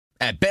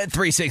At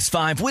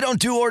Bet365, we don't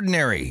do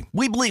ordinary.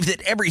 We believe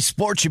that every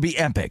sport should be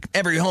epic.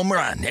 Every home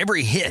run,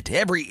 every hit,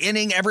 every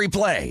inning, every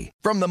play.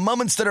 From the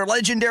moments that are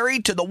legendary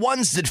to the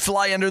ones that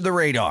fly under the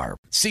radar.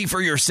 See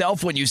for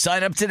yourself when you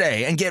sign up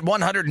today and get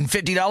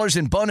 $150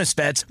 in bonus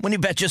bets when you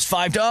bet just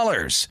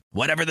 $5.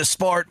 Whatever the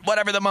sport,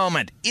 whatever the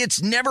moment,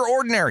 it's never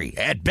ordinary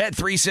at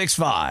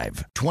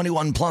Bet365.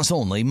 21 plus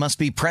only. Must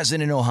be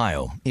present in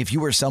Ohio. If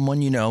you or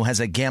someone you know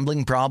has a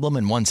gambling problem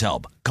and wants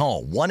help,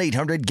 call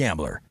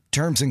 1-800-GAMBLER.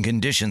 Terms and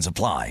conditions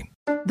apply.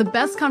 The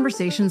best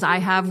conversations I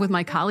have with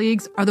my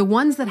colleagues are the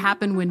ones that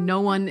happen when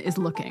no one is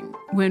looking,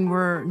 when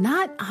we're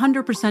not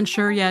 100%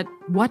 sure yet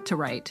what to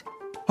write.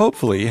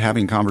 Hopefully,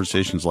 having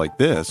conversations like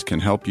this can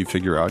help you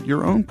figure out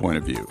your own point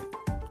of view.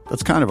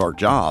 That's kind of our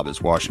job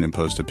as Washington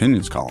Post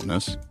opinions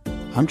columnists.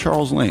 I'm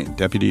Charles Lane,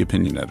 Deputy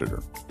Opinion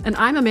Editor. And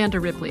I'm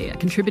Amanda Ripley, a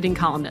contributing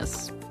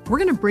columnist. We're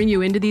going to bring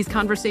you into these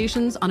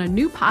conversations on a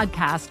new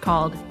podcast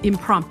called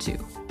Impromptu.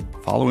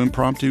 Follow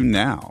Impromptu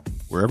now,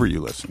 wherever you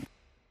listen.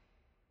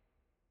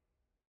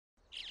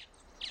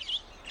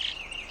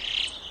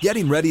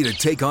 Getting ready to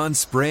take on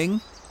spring?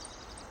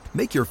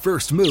 Make your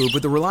first move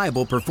with the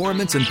reliable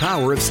performance and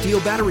power of Steel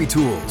battery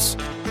tools.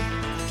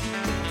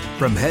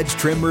 From hedge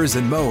trimmers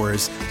and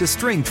mowers to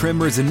string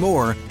trimmers and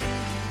more,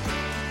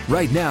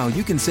 right now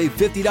you can save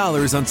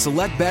 $50 on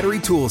select battery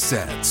tool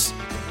sets.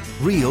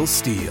 Real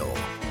Steel.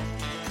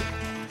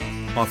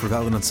 Offer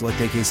valid on select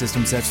AK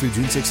system sets through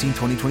June 16,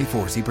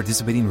 2024. See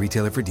participating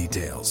retailer for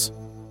details.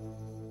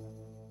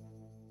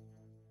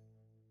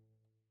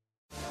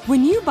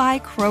 When you buy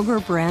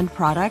Kroger brand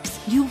products,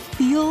 you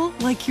feel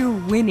like you're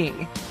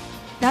winning.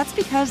 That's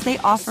because they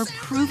offer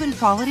proven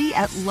quality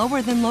at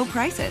lower than low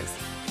prices.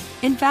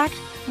 In fact,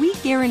 we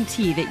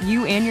guarantee that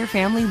you and your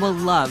family will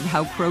love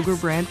how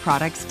Kroger brand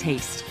products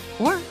taste,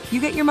 or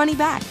you get your money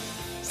back.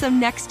 So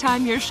next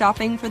time you're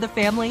shopping for the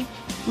family,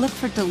 look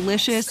for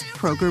delicious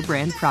Kroger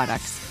brand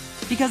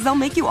products, because they'll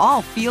make you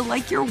all feel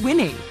like you're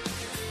winning.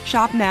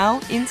 Shop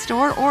now,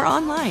 in-store, or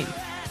online.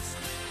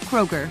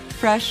 Kroger,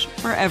 fresh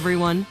for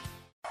everyone.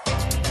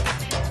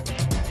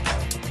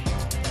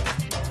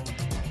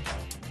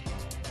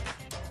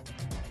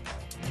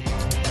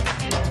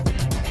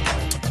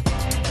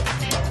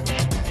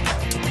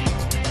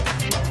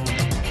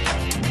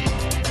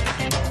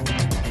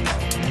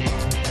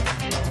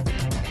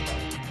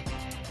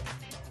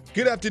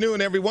 Good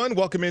afternoon, everyone.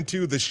 Welcome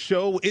into the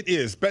show. It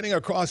is Betting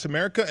Across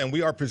America, and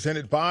we are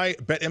presented by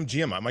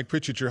BetMGM. I'm Mike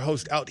Pritchard, your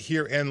host out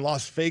here in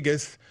Las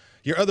Vegas.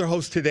 Your other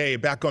host today,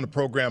 back on the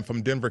program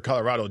from Denver,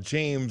 Colorado,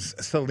 James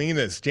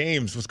Salinas.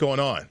 James, what's going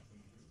on?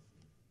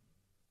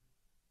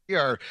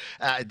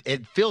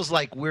 It feels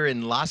like we're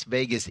in Las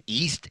Vegas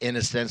East in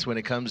a sense when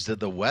it comes to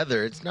the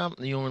weather. It's not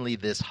only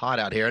this hot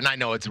out here, and I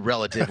know it's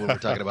relative when we're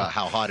talking about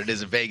how hot it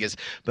is in Vegas,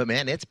 but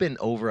man, it's been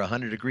over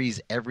 100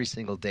 degrees every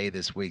single day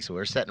this week. So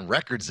we're setting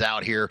records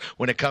out here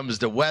when it comes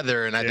to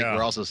weather, and I think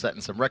we're also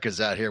setting some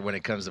records out here when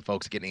it comes to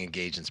folks getting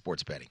engaged in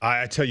sports betting.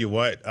 I tell you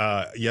what,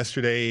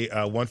 yesterday,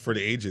 one for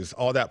the ages,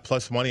 all that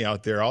plus money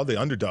out there, all the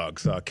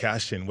underdogs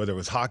cashed in, whether it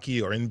was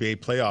hockey or NBA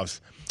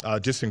playoffs.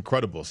 Just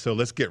incredible. So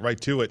let's get right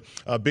to it.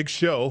 Big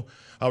show.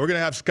 We're going to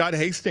have Scott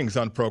Hastings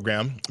on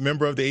program,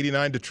 member of the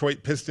 '89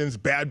 Detroit Pistons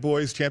Bad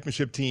Boys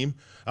championship team,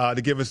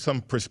 to give us some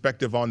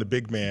perspective on the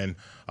big man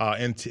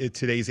in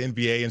today's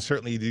NBA, and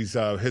certainly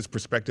his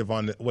perspective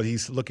on what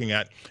he's looking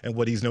at and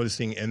what he's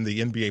noticing in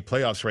the NBA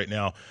playoffs right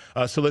now.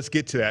 So let's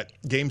get to that.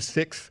 Game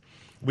 6,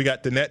 we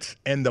got the Nets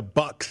and the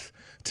Bucks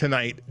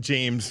tonight,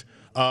 James.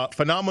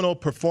 Phenomenal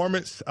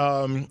performance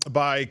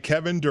by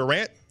Kevin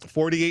Durant.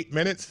 48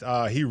 minutes.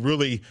 He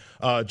really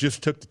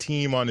just took the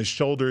team on his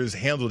shoulders,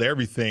 handled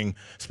everything.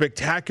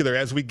 Spectacular.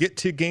 As we get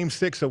to Game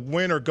 6, a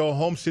win or go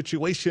home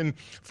situation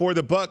for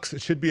the Bucks.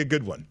 It should be a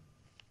good one.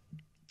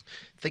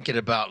 Thinking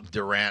about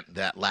Durant,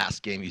 that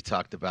last game you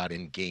talked about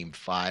in Game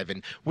 5,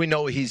 and we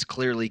know he's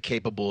clearly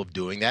capable of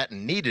doing that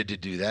and needed to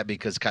do that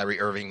because Kyrie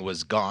Irving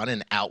was gone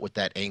and out with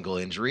that ankle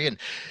injury. And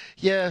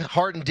yeah,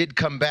 Harden did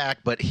come back,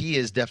 but he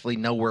is definitely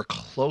nowhere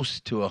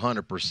close to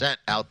 100%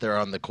 out there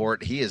on the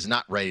court. He is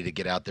not ready to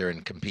get out there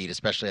and compete,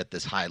 especially at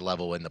this high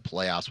level in the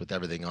playoffs with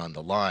everything on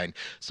the line.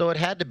 So it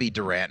had to be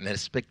Durant, and a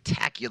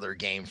spectacular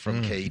game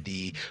from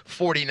KD.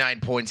 49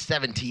 points,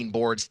 17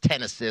 boards,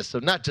 10 assists. So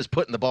not just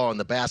putting the ball in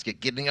the basket,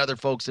 getting other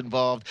folks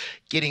involved,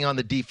 getting on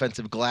the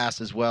defensive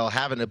glass as well,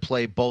 having to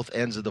play both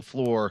ends of the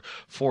floor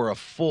for a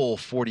full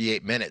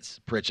 48 minutes,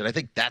 Pritch. And I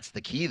think that's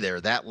the key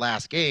there. That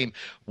last game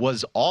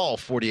was all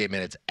 48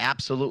 minutes.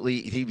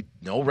 Absolutely,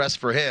 no rest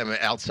for him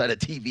outside of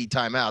TV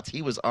timeouts.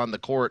 He was on the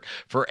court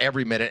for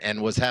every minute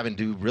and was having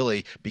to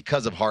really,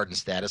 because of Harden's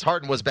status.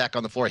 Harden was back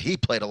on the floor. He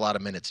played a lot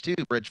of minutes too,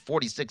 Pritch,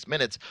 46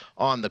 minutes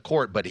on the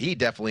court, but he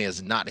definitely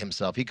is not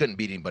himself. He couldn't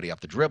beat anybody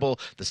off the dribble.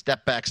 The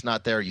step back's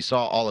not there. You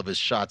saw all of his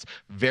shots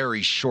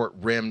very short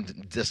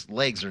rimmed. Just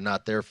legs are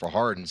not there for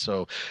Harden.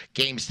 So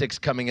Game 6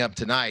 coming up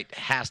tonight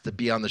has to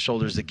be on the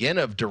shoulders again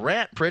of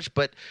Durant, Pritch,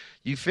 but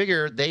you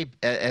figure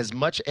as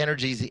much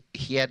energy as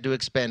he had to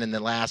expend in the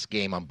last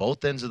game on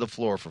both ends of the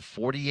floor for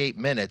 48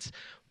 minutes,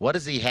 What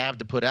does he have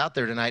to put out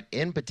there tonight,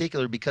 in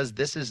particular, because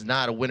this is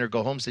not a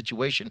win-or-go-home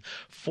situation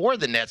for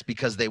the Nets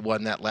because they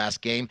won that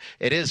last game.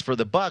 It is for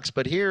the Bucks,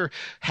 but here,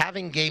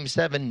 having Game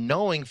 7,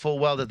 knowing full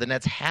well that the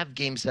Nets have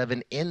Game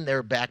 7 in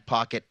their back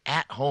pocket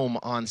at home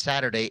on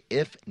Saturday,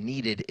 if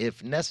needed,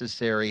 if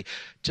necessary,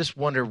 just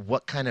wonder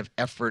what kind of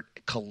effort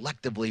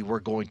collectively we're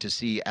going to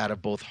see out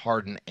of both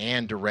Harden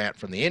and Durant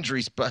from the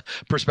injuries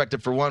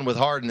perspective, for one, with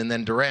Harden, and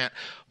then Durant.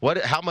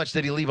 How much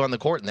did he leave on the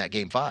court in that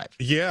Game 5?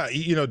 Yeah,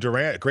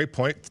 Durant, great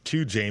point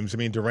too, James. I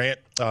mean, Durant,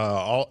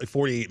 all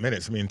 48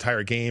 minutes,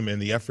 entire game, and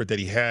the effort that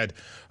he had.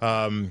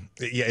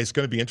 It's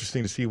going to be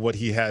interesting to see what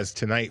he has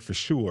tonight for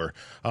sure.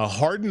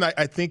 Harden,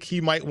 I think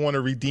he might want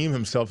to redeem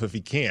himself if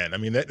he can.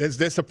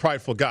 That's a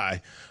prideful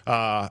guy,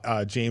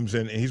 James,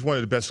 and he's one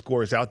of the best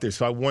scorers out there.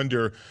 So I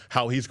wonder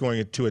how he's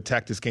going to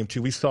attack this game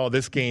too. We saw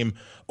this game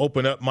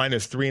open up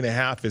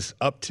 -3.5, is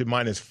up to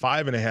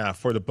 -5.5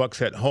 for the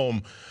Bucks at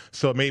home.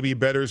 So maybe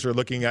bettors are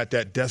looking at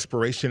that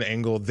desperation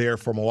angle there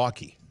for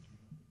Milwaukee.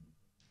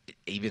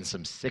 Even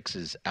some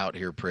sixes out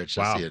here, Pritch.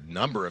 Wow. I see a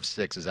number of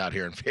sixes out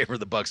here in favor of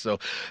the Bucks. So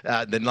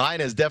the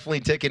line is definitely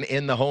ticking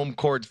in the home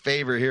court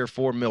favor here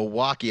for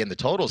Milwaukee, and the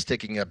total's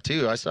ticking up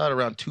too. I saw it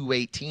around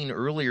 218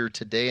 earlier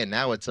today, and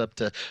now it's up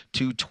to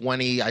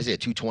 220. I say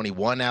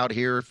 221 out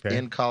here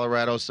in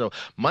Colorado. So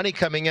money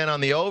coming in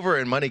on the over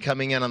and money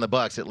coming in on the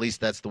Bucks. At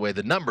least that's the way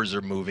the numbers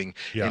are moving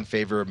in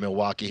favor of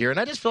Milwaukee here. And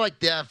I just feel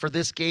like for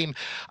this game,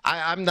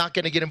 I'm not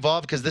going to get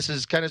involved because this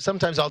is kind of,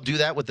 sometimes I'll do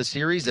that with the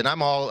series, and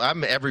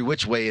I'm every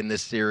which way in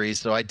this series.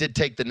 So I did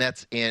take the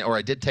Nets in, or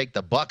I did take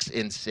the Bucks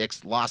in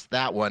 6, lost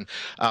that one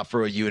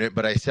for a unit,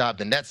 but I still have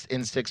the Nets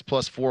in 6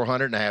 plus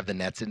 400, and I have the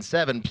Nets in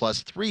 7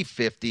 plus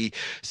 350.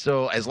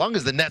 So as long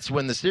as the Nets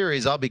win the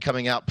series, I'll be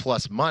coming out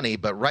plus money.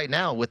 But right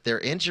now, with their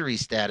injury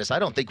status, I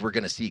don't think we're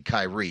going to see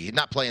Kyrie. He's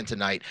not playing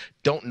tonight.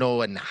 Don't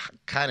know, and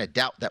kind of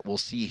doubt that we'll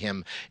see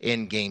him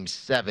in Game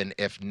 7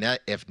 if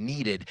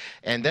needed.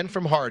 And then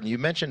from Harden, you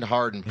mentioned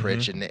Harden,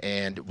 Pritch,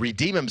 and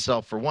redeem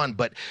himself for one.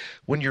 But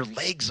when your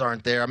legs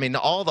aren't there,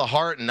 all the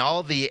heart and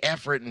all the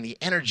effort and the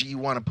energy you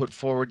want to put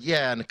forward,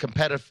 and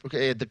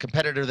the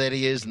competitor that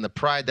he is, and the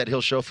pride that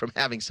he'll show from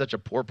having such a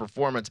poor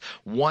performance,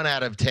 1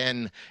 out of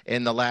 10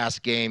 in the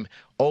last game.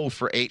 0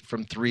 for 8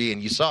 from 3,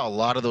 and you saw a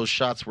lot of those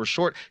shots were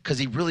short because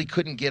he really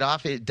couldn't get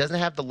off. It doesn't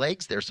have the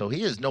legs there, so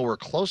he is nowhere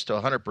close to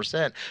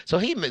 100%. So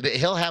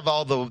he'll have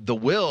all the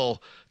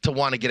will to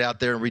want to get out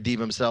there and redeem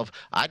himself.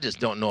 I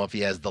just don't know if he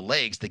has the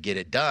legs to get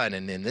it done.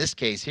 And in this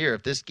case here,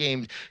 if this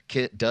game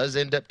does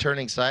end up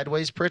turning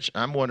sideways, Pritch,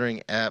 I'm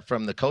wondering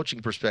from the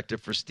coaching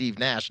perspective for Steve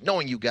Nash,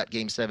 knowing you got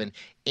Game 7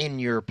 in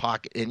your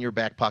pocket, in your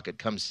back pocket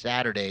come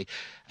Saturday,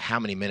 how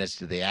many minutes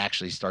do they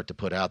actually start to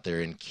put out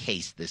there in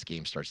case this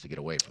game starts to get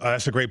away from them?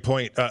 That's a great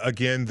point.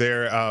 Again,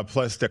 there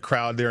plus the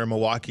crowd there in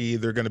Milwaukee,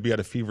 they're going to be at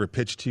a fever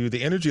pitch too.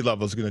 The energy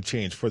level is going to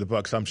change for the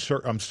Bucks. I'm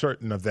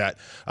certain of that.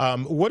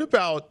 What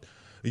about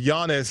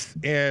Giannis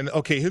and,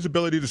 his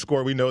ability to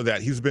score? We know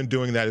that. He's been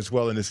doing that as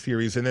well in this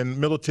series. And then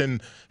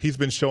Middleton, he's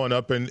been showing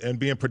up and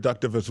being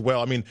productive as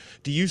well.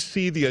 Do you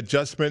see the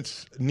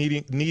adjustments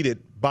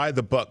needed by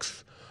the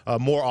Bucks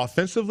more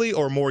offensively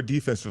or more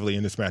defensively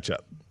in this matchup?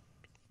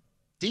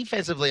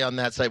 Defensively on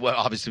that side, well,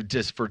 obviously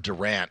just for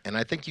Durant, and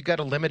I think you got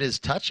to limit his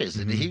touches.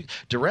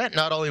 Durant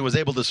not only was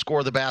able to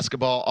score the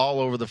basketball all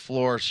over the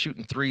floor,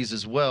 shooting threes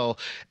as well,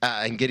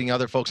 and getting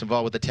other folks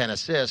involved with the 10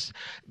 assists,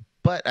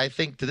 but I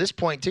think to this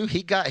point, too,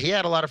 he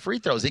had a lot of free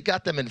throws. He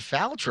got them in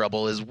foul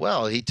trouble as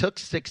well. He took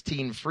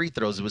 16 free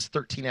throws. It was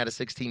 13 out of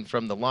 16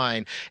 from the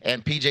line.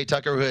 And P.J.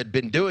 Tucker, who had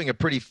been doing a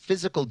pretty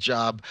physical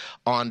job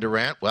on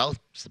Durant, well,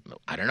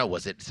 I don't know,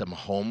 was it some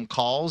home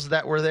calls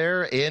that were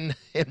there in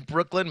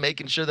Brooklyn,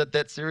 making sure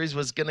that series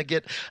was going to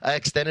get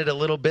extended a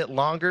little bit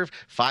longer?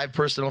 5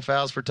 personal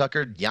fouls for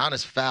Tucker.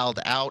 Giannis fouled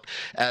out.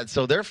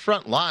 So their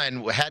front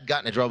line had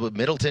gotten in trouble.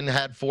 Middleton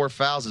had 4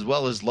 fouls as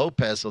well as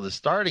Lopez. So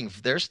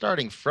their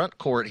starting front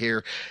court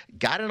here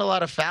got in a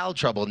lot of foul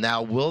trouble.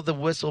 Now, will the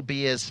whistle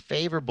be as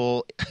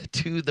favorable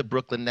to the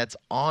Brooklyn Nets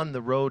on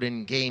the road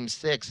in Game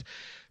 6?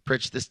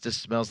 Pritch, this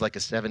just smells like a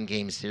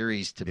 7-game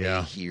series to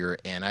me here,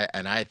 and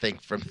I think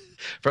from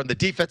the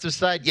defensive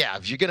side,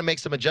 if you're going to make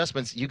some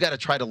adjustments, you got to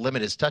try to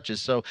limit his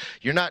touches. So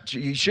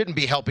you shouldn't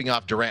be helping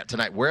off Durant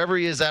tonight. Wherever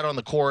he is out on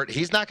the court,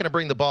 he's not going to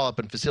bring the ball up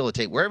and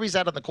facilitate. Wherever he's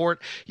out on the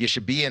court, you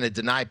should be in a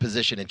deny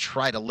position and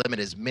try to limit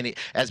as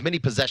many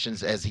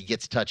possessions as he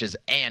gets touches,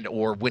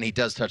 or when he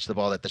does touch the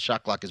ball, that the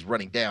shot clock is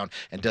running down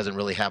and doesn't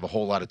really have a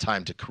whole lot of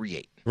time to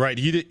create. Right.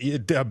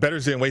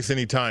 Bettors didn't waste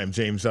any time,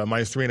 James.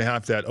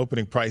 -3.5, that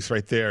opening price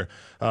right there.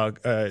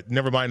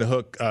 Never mind the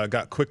hook.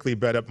 Got quickly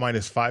bet up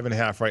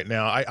 -5.5 right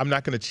now. I'm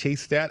not going to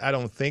chase that, I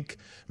don't think.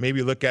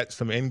 Maybe look at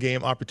some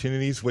in-game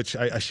opportunities, which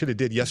I should have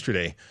did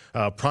yesterday.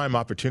 Prime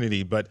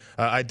opportunity. But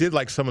I did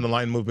like some of the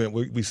line movement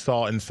we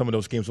saw in some of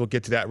those games. We'll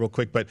get to that real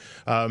quick. But,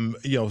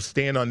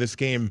 staying on this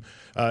game,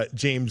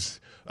 James,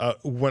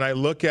 when I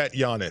look at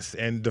Giannis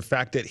and the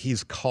fact that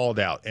he's called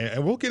out,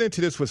 and we'll get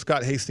into this with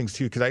Scott Hastings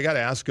too, because I got to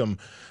ask him,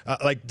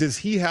 does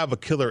he have a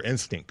killer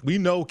instinct? We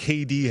know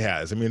KD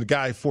has. The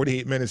guy,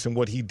 48 minutes and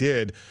what he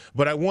did.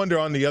 But I wonder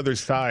on the other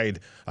side,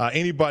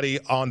 anybody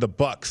on the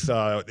Bucks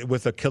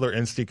with a killer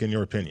instinct, in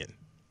your opinion?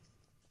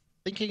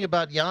 Thinking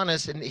about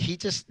Giannis, and he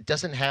just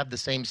doesn't have the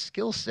same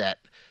skill set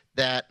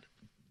that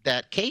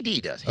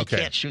KD does. He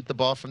can't shoot the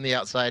ball from the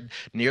outside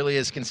nearly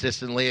as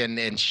consistently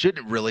and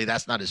shouldn't really.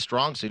 That's not his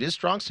strong suit. His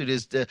strong suit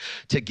is to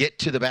get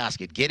to the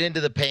basket, get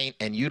into the paint,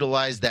 and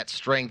utilize that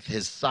strength,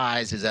 his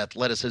size, his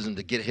athleticism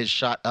to get his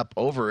shot up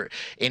over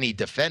any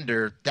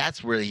defender. That's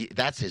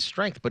his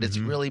strength, but it's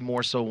really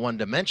more so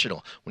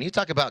one-dimensional. When you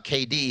talk about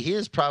KD, he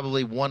is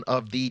probably one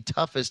of the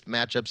toughest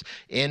matchups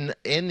in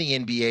the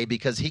NBA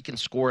because he can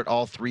score at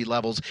all three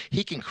levels.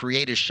 He can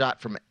create a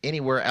shot from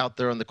anywhere out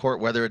there on the court,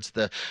 whether it's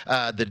the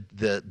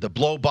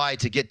blow by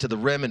to get to the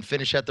rim and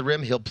finish at the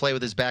rim. He'll play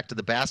with his back to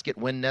the basket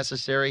when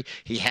necessary.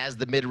 He has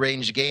the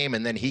mid-range game,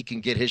 and then he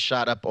can get his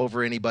shot up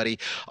over anybody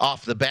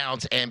off the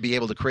bounce and be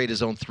able to create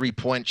his own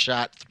three-point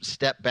shot,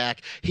 step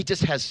back.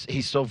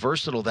 He's so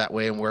versatile that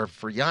way, and where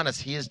for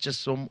Giannis, he is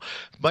just so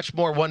much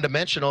more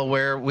one-dimensional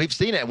where we've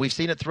seen it. We've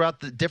seen it throughout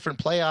the different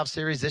playoff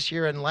series this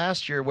year and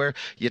last year where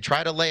you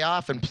try to lay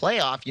off and play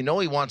off. You know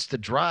he wants to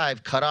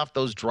drive, cut off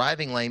those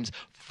driving lanes,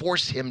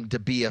 force him to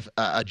be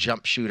a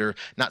jump shooter,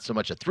 not so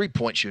much a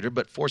three-point shooter,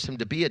 but force him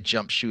to be a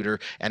jump shooter,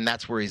 and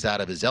that's where he's out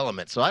of his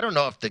element. So I don't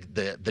know if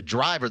the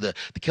drive or the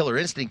killer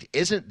instinct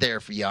isn't there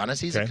for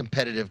Giannis. He's a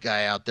competitive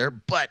guy out there,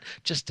 but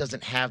just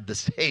doesn't have the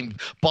same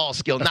ball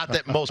skill. Not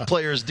that most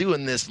players do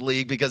in this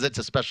league because it's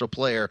a special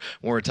player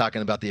when we're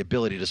talking about the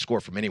ability to score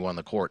from anyone on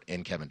the court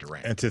in Kevin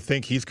Durant. And to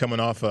think he's coming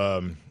off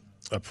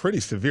a pretty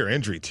severe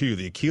injury, too,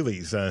 the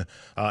Achilles.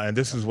 And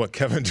this is what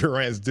Kevin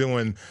Durant's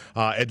doing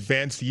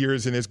advanced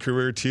years in his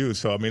career, too.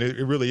 So, I mean,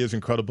 it really is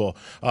incredible.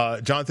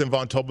 Jonathan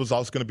Von Tobel is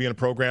also going to be in the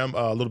program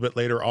a little bit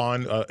later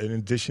on, in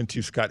addition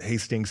to Scott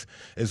Hastings,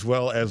 as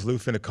well as Lou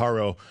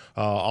Finicaro,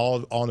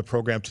 all on the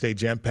program today,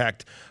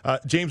 jam-packed.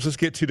 James, let's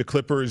get to the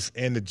Clippers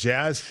and the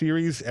Jazz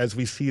series. As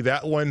we see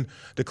that one,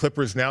 the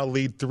Clippers now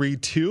lead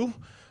 3-2.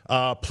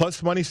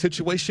 Plus money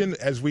situation,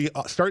 as we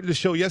started the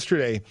show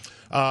yesterday,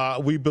 I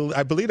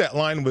believe that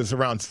line was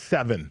around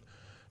 7.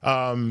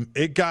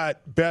 It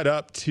got bet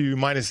up to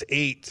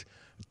 -8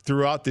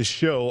 throughout the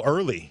show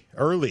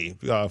early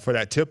for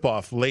that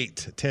tip-off,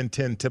 late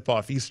 10-10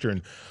 tip-off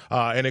Eastern.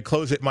 And it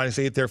closed at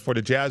 -8 there for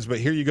the Jazz. But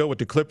here you go with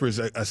the Clippers,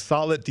 a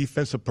solid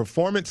defensive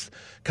performance,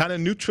 kind of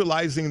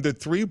neutralizing the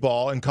three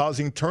ball and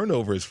causing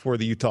turnovers for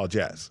the Utah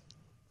Jazz.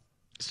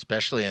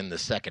 Especially in the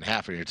second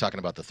half when you're talking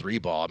about the three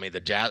ball. I mean, the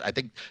Jazz, I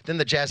think then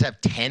the Jazz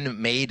have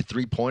 10 made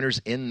three-pointers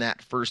in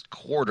that first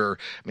quarter.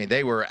 I mean,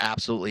 they were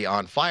absolutely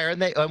on fire,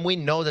 and we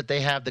know that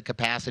they have the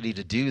capacity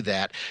to do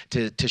that,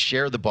 to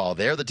share the ball.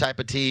 They're the type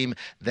of team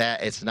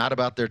that it's not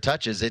about their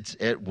touches.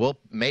 It will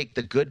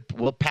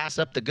pass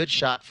up the good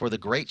shot for the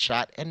great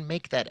shot and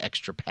make that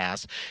extra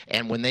pass.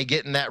 And when they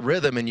get in that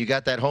rhythm and you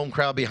got that home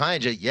crowd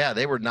behind you, yeah,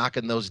 they were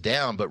knocking those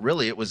down. But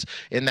really, it was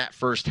in that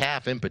first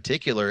half in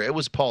particular, it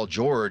was Paul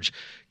George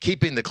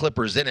keeping the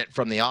Clippers in it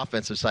from the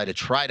offensive side to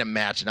try to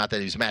match, not that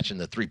he was matching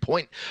the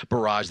three-point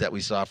barrage that we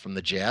saw from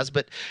the Jazz,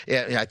 but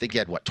I think he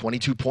had,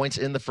 22 points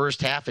in the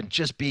first half, and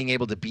just being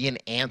able to be an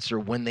answer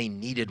when they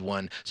needed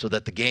one so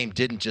that the game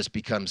didn't just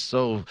become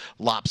so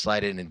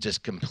lopsided and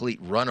just complete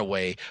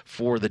runaway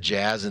for the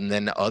Jazz. And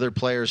then other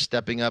players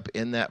stepping up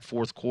in that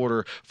fourth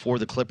quarter for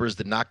the Clippers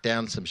to knock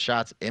down some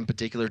shots. In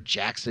particular,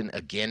 Jackson,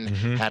 again,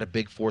 had a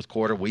big fourth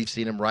quarter. We've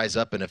seen him rise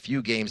up in a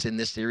few games in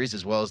this series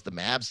as well as the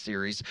Mavs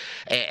series.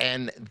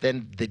 And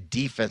then the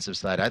defensive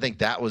side, I think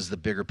that was the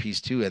bigger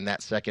piece too in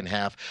that second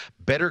half.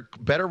 Better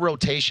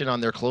rotation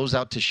on their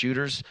closeout to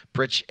shooters,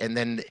 Pritch, and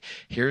then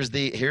here's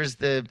the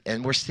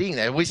and we're seeing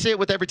that. We see it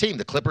with every team.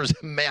 The Clippers,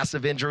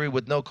 massive injury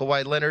with no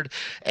Kawhi Leonard,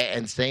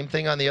 and same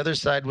thing on the other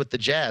side with the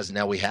Jazz.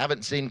 Now we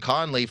haven't seen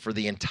Conley for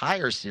the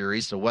entire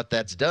series, so what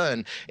that's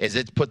done is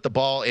it's put the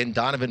ball in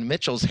Donovan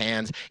Mitchell's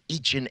hands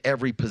each and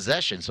every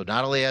possession. So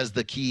not only as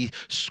the key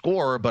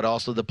scorer, but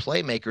also the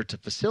playmaker to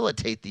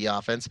facilitate the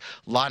offense.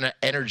 A lot of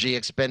energy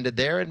expended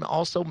there, and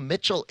also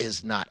Mitchell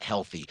is not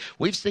healthy.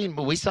 We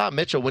saw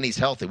Mitchell when he's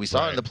healthy. We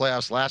saw in the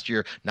playoffs last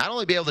year not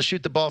only be able to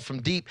shoot the ball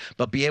from deep,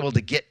 but be able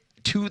to get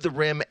to the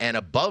rim and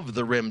above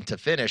the rim to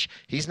finish.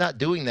 He's not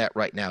doing that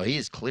right now. He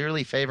is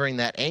clearly favoring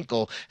that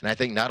ankle, and I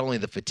think not only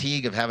the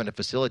fatigue of having to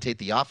facilitate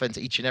the offense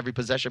each and every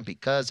possession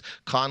because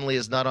Conley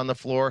is not on the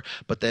floor,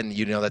 but then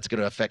that's going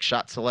to affect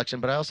shot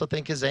selection, but I also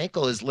think his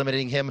ankle is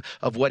limiting him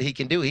of what he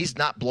can do. He's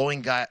not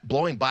blowing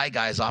by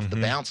guys off the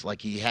bounce like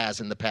he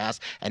has in the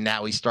past, and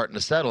now he's starting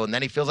to settle, and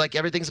then he feels like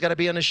everything's got to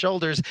be on his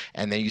shoulders,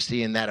 and then you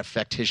see in that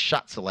affect his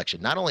shot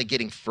selection. Not only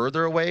getting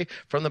further away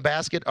from the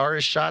basket are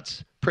his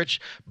shots, Pritch,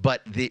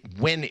 but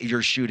when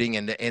you're shooting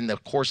and in the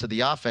course of the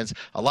offense,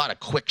 a lot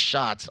of quick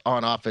shots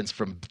on offense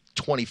from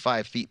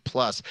 25 feet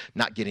plus,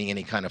 not getting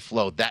any kind of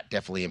flow. That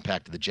definitely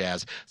impacted the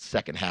Jazz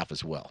second half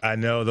as well. I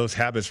know those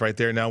habits right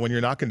there. Now, when you're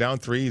knocking down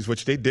threes,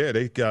 which they did,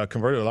 they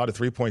converted a lot of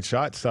three-point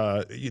shots.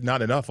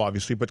 Not enough,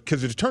 obviously, but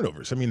because of the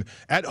turnovers. I mean,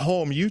 at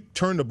home, you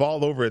turn the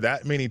ball over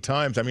that many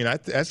times. I mean,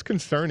 that's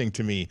concerning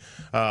to me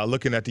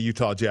looking at the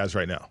Utah Jazz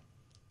right now.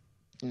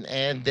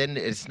 And then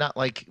it's not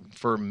like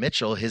for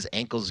Mitchell, his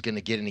ankle's going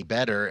to get any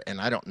better.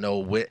 And I don't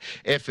know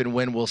if and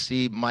when we'll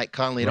see Mike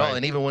Conley at all.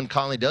 And even when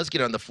Conley does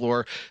get on the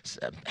floor,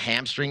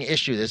 hamstring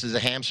issue. This is a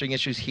hamstring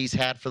issue he's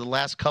had for the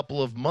last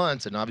couple of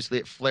months. And obviously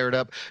it flared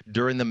up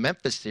during the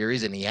Memphis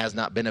series. And he has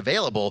not been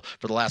available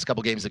for the last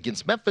couple games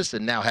against Memphis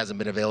and now hasn't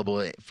been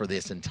available for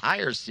this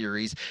entire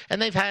series.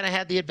 And they've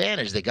had the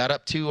advantage. They got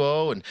up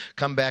 2-0 and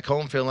come back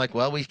home feeling like,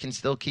 well, we can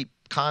still keep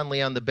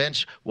Conley on the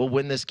bench. We'll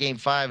win this game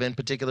 5, in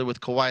particular with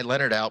Kawhi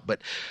Leonard out.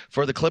 But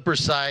for the Clippers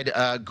side,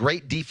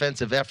 great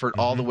defensive effort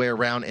all the way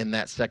around in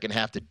that second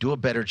half to do a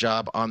better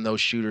job on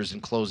those shooters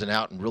and closing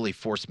out and really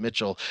force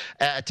Mitchell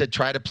to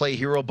try to play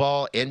hero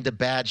ball into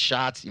bad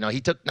shots. He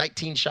took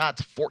 19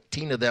 shots,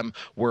 14 of them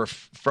were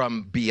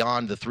from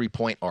beyond the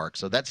three-point arc.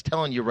 So that's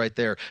telling you right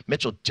there,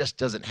 Mitchell just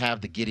doesn't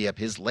have the giddy up.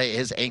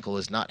 His ankle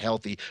is not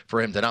healthy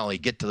for him to not only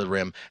get to the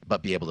rim,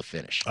 but be able to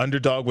finish.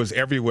 Underdog was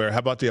everywhere. How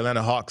about the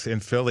Atlanta Hawks in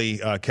Philly?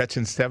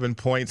 Catching 7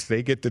 points.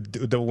 They get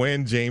the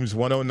win, James,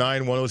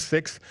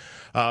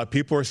 109-106.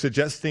 People are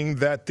suggesting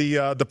that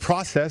the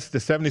process, the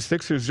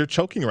 76ers, are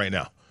choking right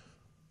now.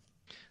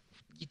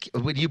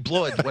 When you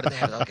blow it, what do they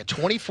have, like a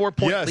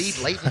 24-point lead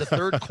late in the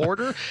third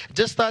quarter?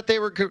 Just thought they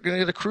were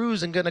going to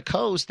cruise and going to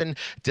coast and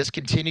just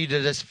continue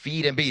to just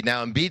feed Embiid.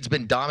 Now, Embiid's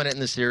been dominant in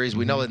the series.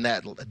 We know in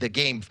that the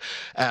game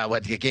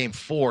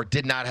 4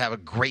 did not have a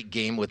great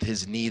game with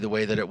his knee the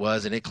way that it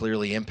was, and it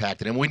clearly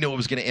impacted him. We knew it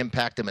was going to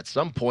impact him at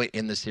some point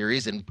in the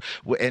series, and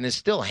is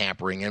still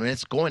hampering him, and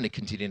it's going to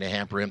continue to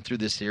hamper him through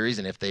this series,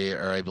 and if they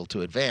are able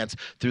to advance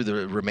through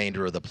the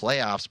remainder of the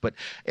playoffs. But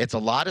it's a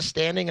lot of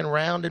standing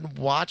around and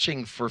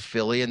watching for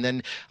Philly. And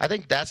then I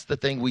think that's the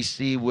thing we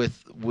see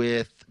with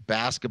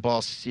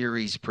basketball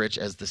series, Pritch.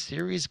 As the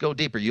series go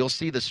deeper, you'll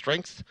see the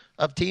strengths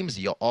of teams.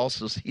 You'll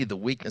also see the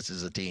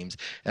weaknesses of teams.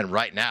 And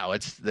right now,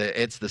 it's the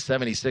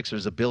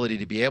 76ers' ability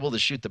to be able to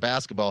shoot the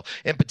basketball,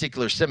 in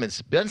particular Simmons.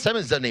 Ben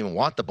Simmons doesn't even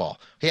want the ball.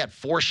 He had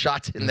 4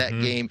 shots in that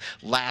game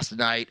last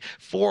night,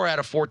 4 out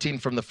of 14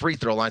 from the free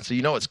throw line. So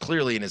it's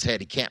clearly in his head.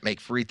 He can't make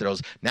free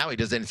throws. Now he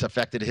doesn't. It's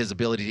affected his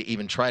ability to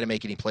even try to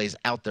make any plays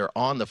out there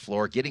on the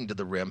floor, getting to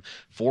the rim.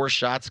 4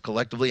 shots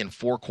collectively in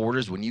 4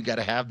 quarters when you got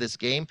to have this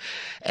game.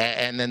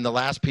 And then the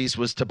last piece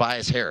was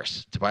Tobias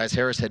Harris. Tobias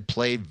Harris had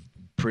played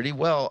pretty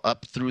well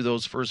up through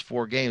those first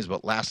 4 games,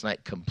 but last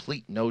night,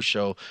 complete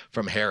no-show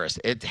from Harris.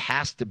 It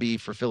has to be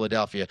for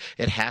Philadelphia.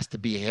 It has to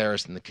be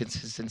Harris and the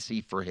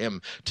consistency for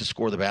him to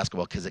score the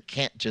basketball, because it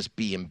can't just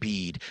be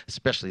Embiid,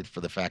 especially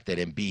for the fact that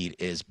Embiid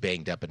is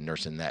banged up and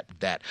nursing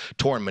that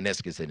torn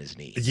meniscus in his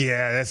knee.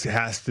 Yeah, that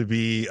has to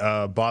be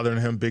bothering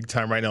him big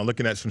time right now.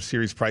 Looking at some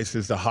series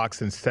prices, the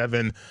Hawks in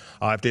 7.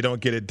 If they don't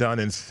get it done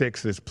in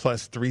 6, it's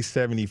plus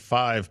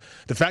 375.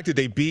 The fact that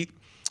they beat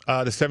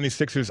the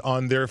 76ers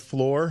on their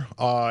floor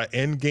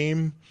in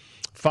Game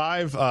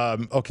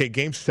 5.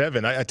 Game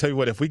 7. I tell you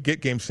what, if we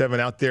get Game 7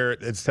 out there at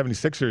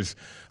 76ers,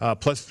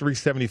 plus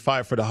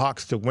 375 for the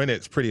Hawks to win it,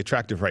 it's pretty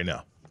attractive right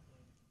now.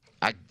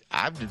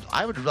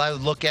 I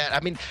would look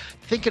at,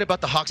 thinking about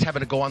the Hawks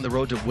having to go on the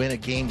road to win a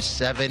Game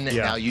 7.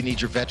 Yeah. Now you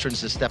need your veterans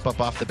to step up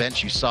off the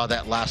bench. You saw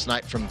that last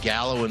night from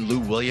Gallo and Lou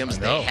Williams.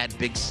 They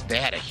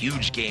had a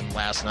huge game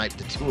last night,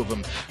 the two of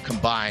them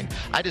combined.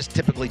 I just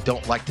typically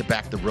don't like to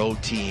back the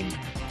road team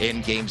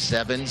in Game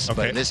 7s.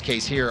 But in this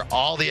case here,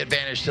 all the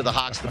advantage to the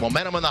Hawks, the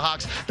momentum on the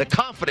Hawks, the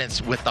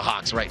confidence with the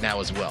Hawks right now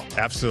as well.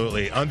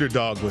 Absolutely.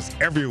 Underdog was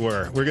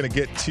everywhere. We're going to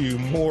get to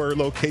more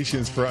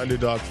locations for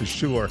Underdog for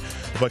sure.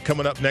 But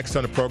coming up next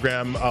on the program,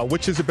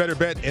 which is a better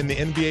bet in the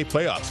NBA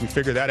playoffs? We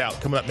figure that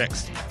out coming up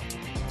next.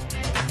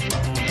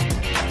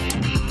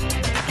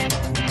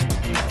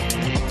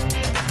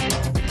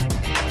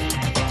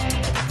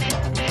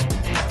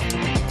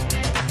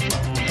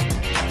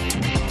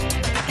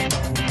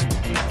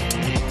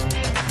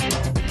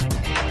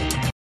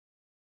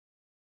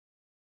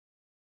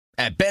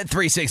 At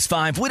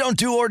Bet365, we don't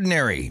do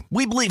ordinary.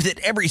 We believe that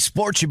every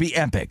sport should be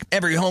epic.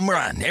 Every home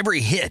run,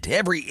 every hit,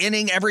 every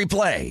inning, every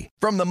play.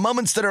 From the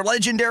moments that are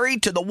legendary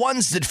to the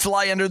ones that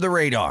fly under the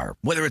radar.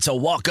 Whether it's a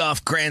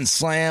walk-off grand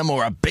slam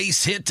or a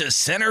base hit to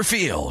center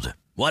field.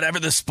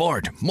 Whatever the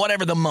sport,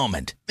 whatever the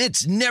moment.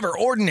 It's never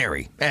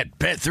ordinary at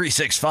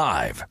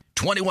Bet365.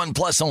 21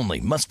 plus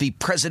only. Must be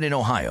present in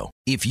Ohio.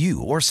 If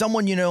you or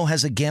someone you know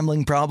has a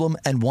gambling problem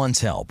and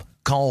wants help,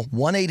 call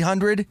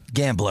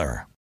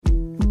 1-800-GAMBLER.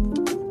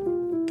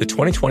 The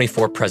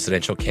 2024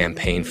 presidential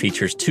campaign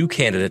features 2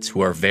 candidates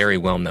who are very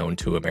well known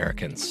to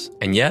Americans.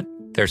 And yet,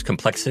 there's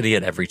complexity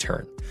at every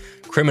turn.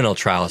 Criminal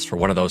trials for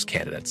one of those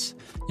candidates.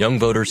 Young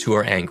voters who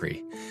are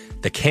angry.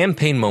 The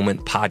Campaign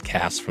Moment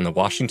podcast from the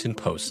Washington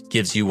Post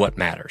gives you what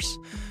matters.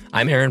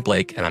 I'm Aaron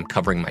Blake, and I'm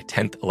covering my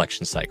 10th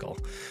election cycle.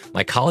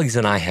 My colleagues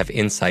and I have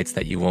insights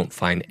that you won't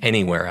find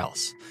anywhere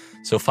else.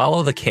 So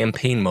follow The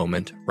Campaign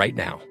Moment right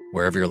now,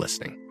 wherever you're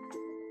listening.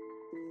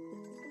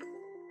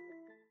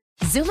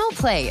 Xumo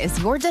Play is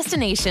your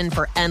destination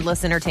for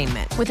endless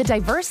entertainment. With a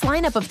diverse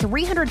lineup of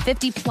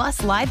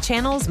 350-plus live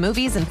channels,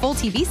 movies, and full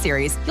TV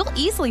series, you'll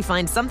easily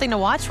find something to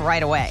watch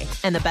right away.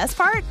 And the best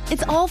part?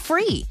 It's all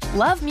free.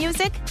 Love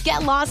music?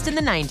 Get lost in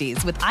the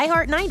 90s with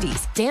iHeart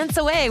 90s, dance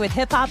away with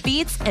hip-hop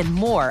beats, and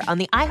more on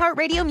the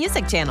iHeartRadio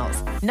music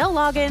channels. No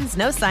logins,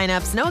 no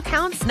signups, no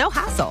accounts, no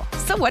hassle.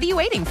 So what are you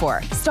waiting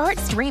for? Start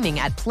streaming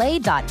at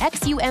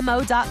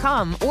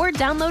play.xumo.com or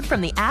download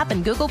from the app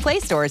and Google Play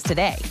stores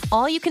today.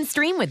 All you can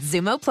stream with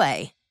Xumo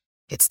Play.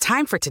 It's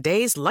time for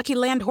today's Lucky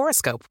Land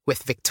horoscope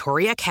with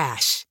Victoria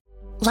Cash.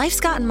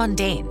 Life's gotten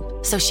mundane,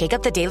 so shake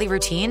up the daily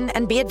routine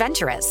and be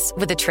adventurous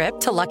with a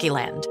trip to Lucky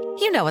Land.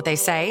 You know what they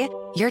say,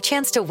 your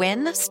chance to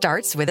win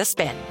starts with a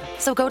spin.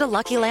 So go to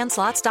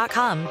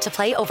LuckyLandSlots.com to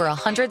play over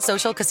 100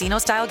 social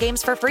casino-style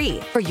games for free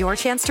for your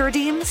chance to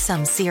redeem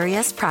some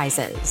serious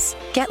prizes.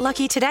 Get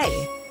lucky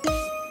today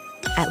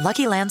at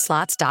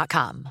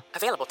LuckyLandSlots.com.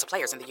 Available to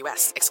players in the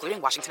U.S., excluding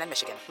Washington and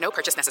Michigan. No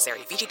purchase necessary.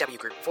 VGW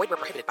Group. Void where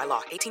prohibited by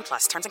law. 18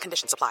 plus. Terms and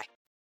conditions apply.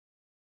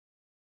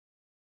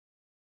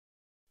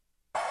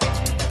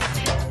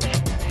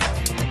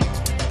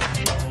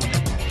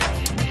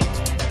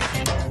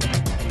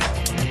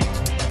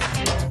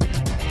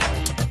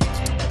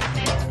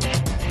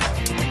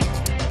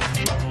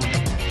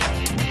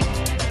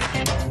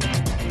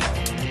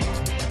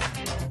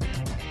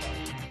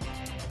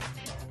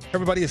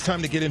 Everybody, it's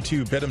time to get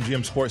into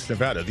BetMGM Sports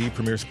Nevada, the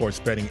premier sports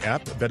betting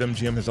app.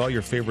 BetMGM has all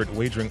your favorite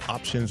wagering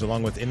options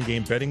along with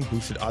in-game betting,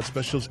 boosted odds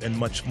specials, and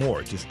much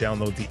more. Just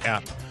download the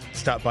app.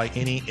 Stop by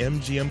any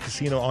MGM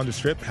casino on the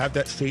Strip, have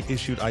that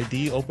state-issued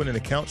ID, open an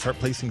account, start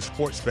placing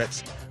sports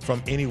bets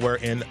from anywhere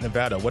in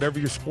Nevada. Whatever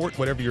your sport,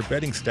 whatever your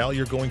betting style,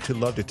 you're going to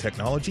love the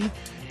technology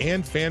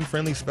and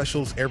fan-friendly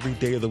specials every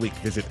day of the week.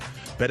 Visit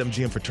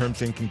BetMGM for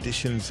terms and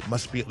conditions.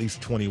 Must be at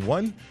least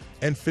 21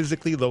 and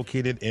physically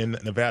located in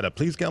Nevada.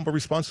 Please gamble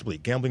responsibly.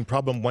 Gambling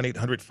problem,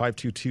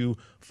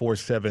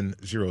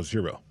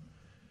 1-800-522-4700.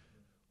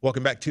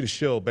 Welcome back to the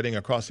show, Betting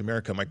Across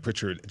America. Mike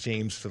Pritchard,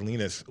 James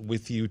Salinas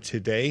with you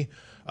today.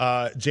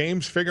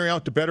 James, figuring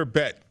out the better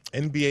bet,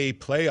 NBA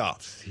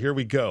playoffs. Here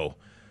we go.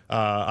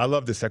 I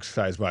love this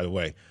exercise, by the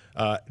way.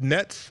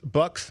 Nets,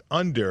 Bucks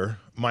under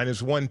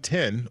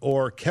 -110,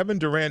 or Kevin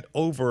Durant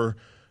over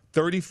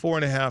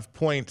 34.5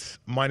 points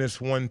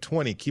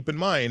 -120. Keep in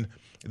mind,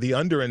 the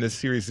under in this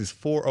series is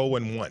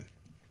 4-0-1.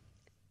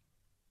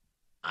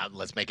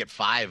 Let's make it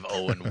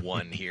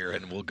 5-0-1 here,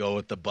 and we'll go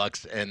with the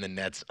Bucks and the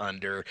Nets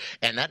under.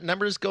 And that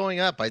number is going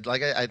up. I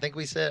think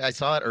we said, I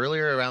saw it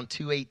earlier around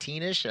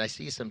 218-ish, and I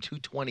see some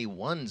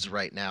 221s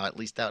right now, at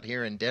least out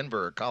here in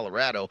Denver or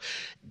Colorado.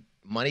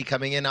 Money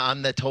coming in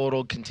on the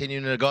total,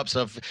 continuing to go up.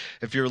 So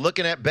if you're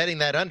looking at betting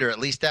that under, at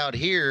least out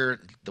here,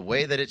 the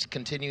way that it's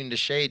continuing to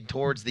shade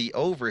towards the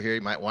over here,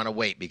 you might want to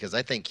wait, because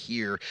I think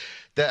here,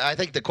 I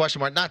think the question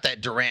mark, not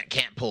that Durant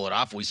can't pull it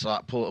off. We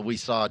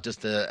saw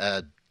just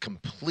a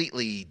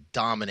completely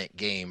dominant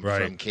game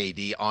from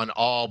KD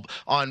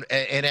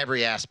in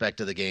every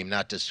aspect of the game,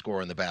 not just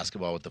scoring the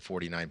basketball with the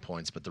 49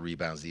 points, but the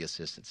rebounds, the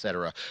assists,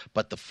 etc.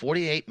 But the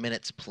 48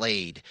 minutes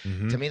played,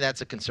 to me,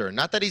 that's a concern.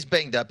 Not that he's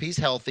banged up. He's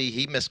healthy.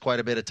 He missed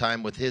quite a bit of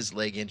time with his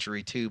leg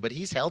injury too, but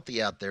he's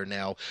healthy out there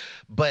now.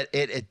 But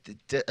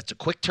it's a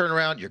quick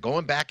turnaround. You're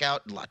going back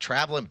out,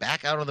 traveling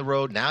back out on the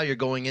road. Now you're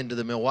going into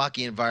the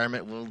Milwaukee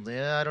environment. Well,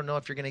 I don't know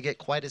if you're going to get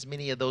quite as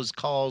many of those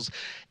calls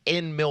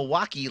in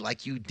Milwaukee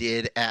like you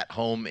did at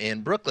home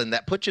in Brooklyn.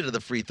 That puts you to the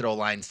free throw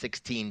line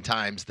 16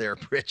 times there,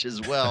 Rich,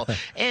 as well.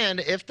 And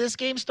if this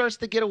game starts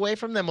to get away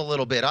from them a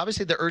little bit,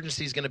 obviously the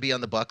urgency is going to be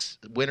on the Bucks,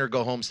 win or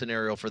go home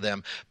scenario for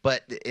them.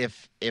 But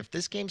if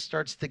this game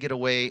starts to get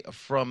away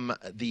from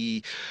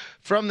the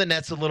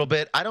Nets a little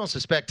bit, I don't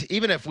suspect,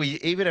 even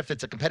if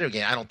it's a competitive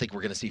game, I don't think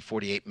we're going to see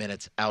 48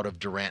 minutes out of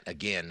Durant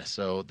again.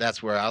 So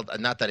that's where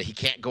not that he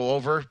can't go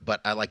over,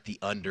 but I like the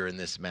under in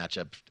this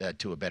matchup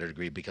to a better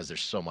degree, because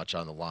there's so much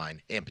on the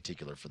line, in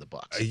particular for the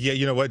Bucks. Yeah,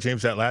 you know what,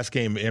 James, that last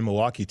game in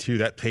Milwaukee too,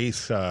 that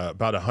pace,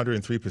 about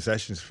 103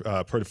 possessions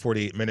per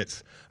 48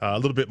 minutes, a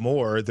little bit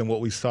more than what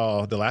we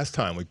saw the last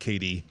time with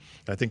KD.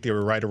 I think they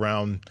were right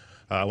around,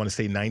 I want to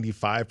say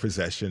 95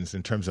 possessions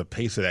in terms of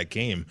pace of that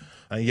game,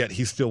 and yet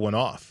he still went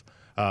off.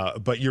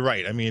 But you're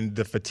right. I mean,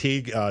 the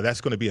fatigue,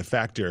 that's going to be a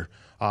factor.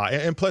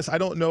 And plus, I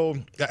don't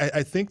know,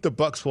 I think the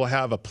Bucks will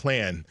have a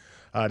plan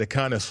to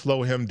kind of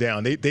slow him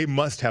down. They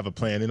must have a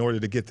plan in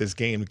order to get this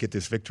game, to get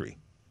this victory.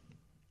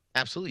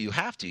 Absolutely. You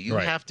have to. You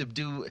have to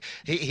do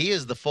 – he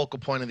is the focal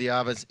point of the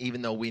offense,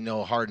 even though we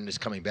know Harden is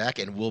coming back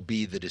and will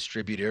be the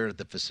distributor,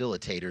 the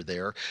facilitator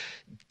there.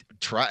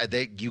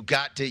 You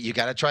got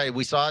to try.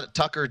 We saw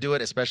Tucker do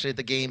it, especially at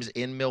the games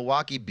in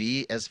Milwaukee,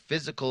 be as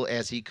physical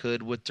as he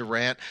could with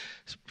Durant,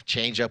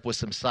 change up with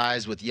some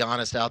size with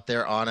Giannis out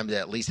there on him to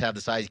at least have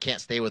the size. You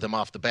can't stay with him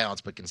off the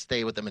bounce, but can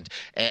stay with him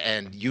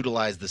and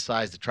utilize the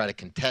size to try to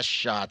contest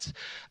shots.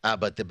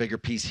 But the bigger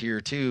piece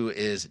here too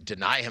is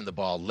deny him the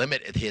ball,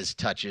 limit his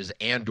touches,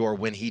 and/or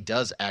when he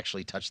does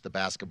actually touch the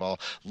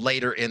basketball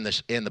later in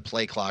the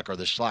play clock or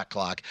the shot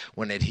clock,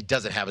 when he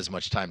doesn't have as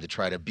much time to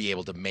try to be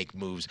able to make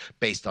moves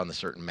based on the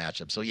certain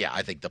matchup. So, yeah,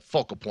 I think the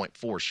focal point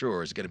for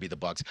sure is going to be the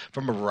Bucks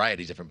from a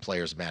variety of different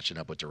players matching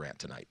up with Durant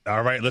tonight.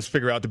 All right, let's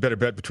figure out the better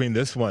bet between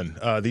this one.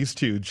 These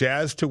two,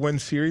 Jazz to win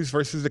series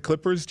versus the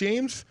Clippers,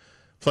 James,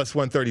 plus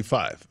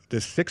 135.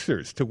 The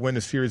Sixers to win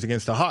the series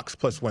against the Hawks,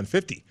 plus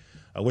 150.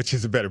 Which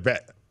is a better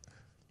bet?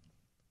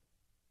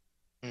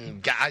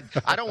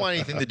 I don't want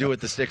anything to do with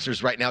the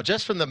Sixers right now,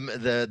 just from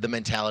the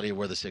mentality of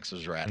where the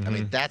Sixers are at. Mm-hmm. I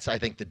mean, that's, I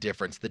think, the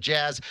difference. The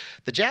Jazz,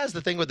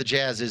 the thing with the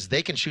Jazz is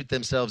they can shoot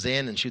themselves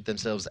in and shoot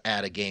themselves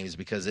out of games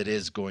because it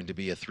is going to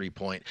be a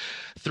three-point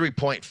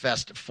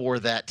fest for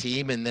that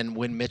team. And then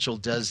when Mitchell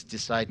does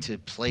decide to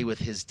play with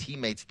his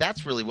teammates,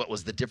 that's really what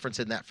was the difference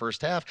in that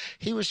first half.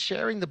 He was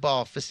sharing the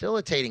ball,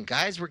 facilitating.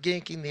 Guys were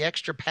getting the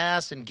extra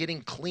pass and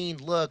getting clean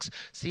looks,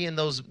 seeing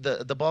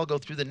the ball go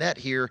through the net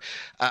here.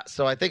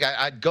 So I think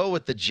I'd go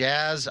with the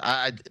Jazz.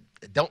 I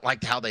don't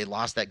like how they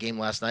lost that game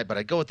last night, but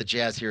I'd go with the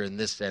Jazz here in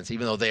this sense,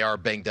 even though they are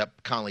banged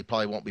up. Conley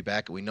probably won't be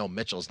back, and we know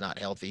Mitchell's not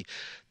healthy.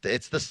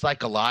 It's the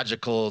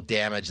psychological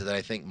damage that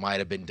I think might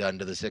have been done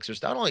to the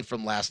Sixers, not only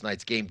from last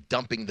night's game,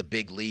 dumping the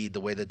big lead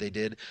the way that they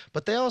did,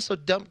 but they also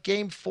dumped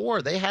Game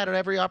 4. They had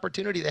every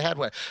opportunity. They had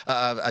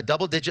a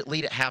double-digit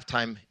lead at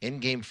halftime in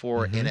Game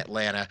 4 in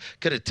Atlanta.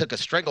 Could have took a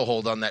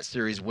stranglehold on that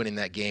series, winning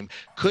that game.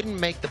 Couldn't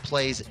make the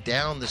plays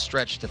down the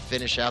stretch to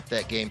finish out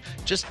that game.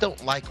 Just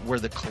don't like where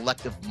the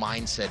collective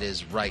mindset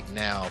is right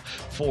now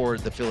for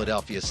the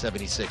Philadelphia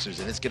 76ers,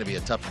 and it's going to be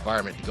a tough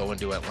environment to go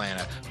into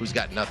Atlanta, who's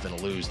got nothing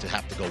to lose, to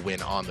have to go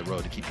win on the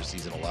road to keep your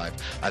season alive.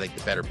 I think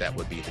the better bet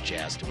would be the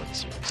Jazz to win the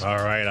series. All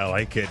right, I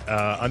like it.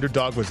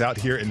 Underdog was out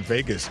here in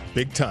Vegas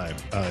big time,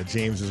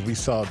 James, as we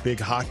saw a big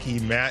hockey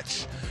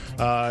match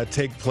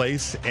take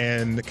place,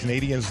 and the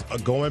Canadians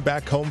going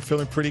back home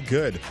feeling pretty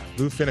good.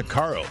 Lou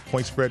Finocchiaro,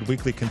 Point Spread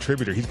Weekly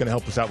contributor. He's going to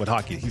help us out with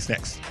hockey. He's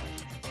next.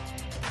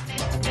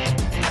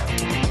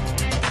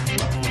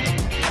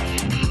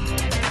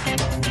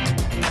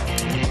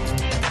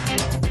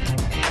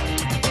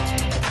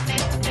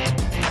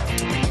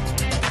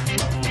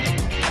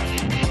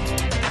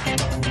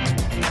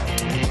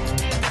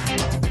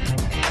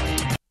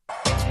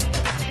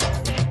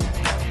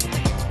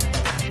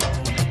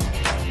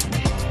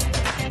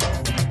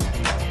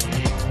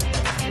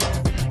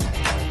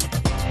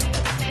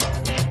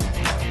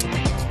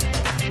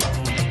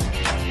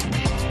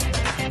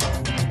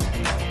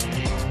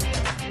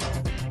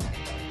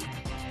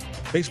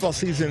 Baseball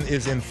season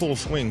is in full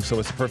swing, so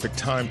it's a perfect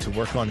time to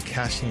work on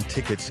cashing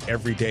tickets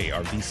every day.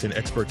 Our VSiN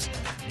experts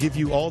give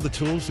you all the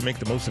tools to make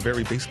the most of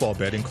every baseball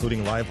bet,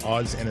 including live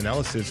odds and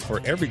analysis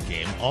for every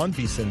game on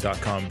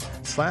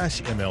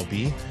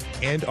vsin.com/MLB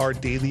and our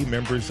daily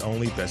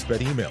members-only best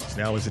bet emails.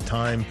 Now is the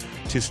time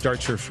to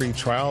start your free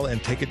trial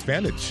and take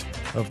advantage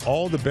of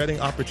all the betting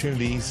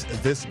opportunities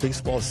this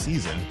baseball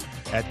season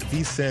at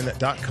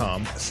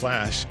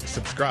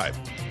vsin.com/subscribe.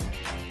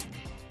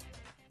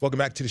 Welcome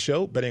back to the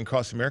show, Betting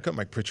Across America.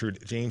 Mike Pritchard,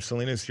 James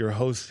Salinas, your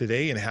host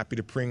today, and happy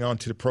to bring on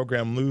to the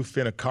program Lou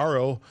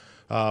Finocchiaro,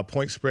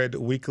 Point Spread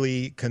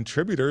Weekly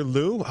contributor.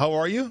 Lou, how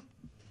are you?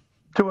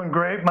 Doing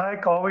great,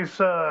 Mike. Always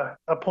a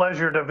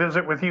pleasure to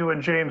visit with you and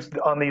James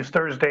on these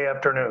Thursday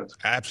afternoons.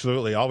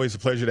 Absolutely. Always a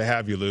pleasure to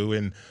have you, Lou.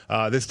 And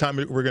this time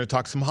we're going to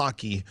talk some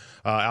hockey.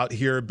 Out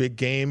here, big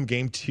game,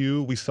 Game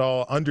 2. We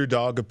saw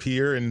Underdog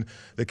appear, and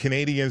the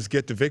Canadians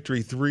get the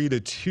victory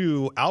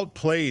 3-2.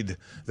 Outplayed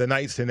the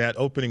Knights in that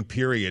opening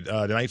period.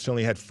 The Knights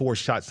only had 4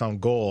 shots on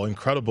goal.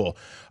 Incredible.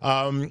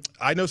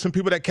 I know some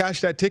people that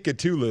cashed that ticket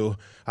too, Lou.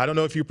 I don't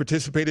know if you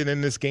participated in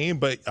this game,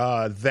 but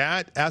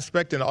that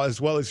aspect, and as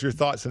well as your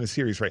thoughts on the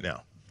series right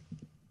now.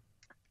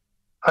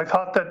 I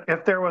thought that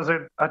if there was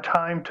a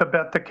time to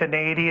bet the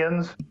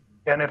Canadians,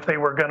 and if they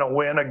were going to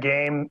win a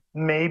game,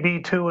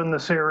 maybe 2 in the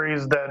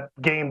series, that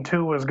Game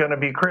 2 was going to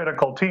be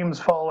critical. Teams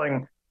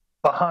falling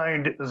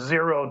behind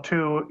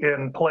 0-2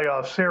 in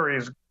playoff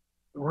series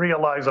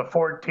realize a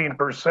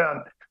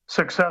 14%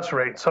 success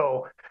rate.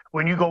 So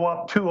when you go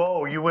up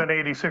 2-0, you win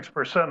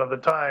 86% of the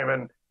time.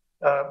 And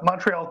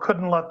Montreal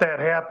couldn't let that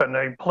happen.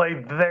 They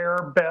played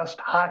their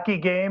best hockey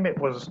game. It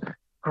was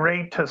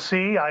great to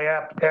see.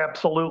 I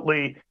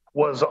absolutely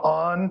was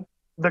on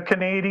the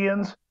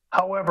Canadians.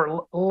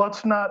 However,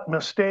 let's not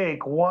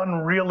mistake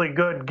one really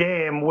good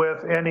game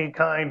with any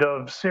kind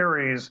of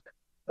series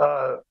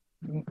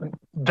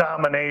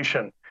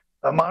domination.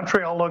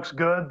 Montreal looks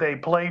good. They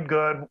played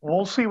good.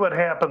 We'll see what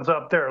happens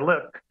up there.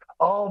 Look,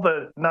 all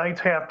the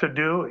Knights have to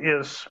do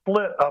is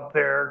split up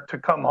there to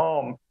come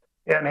home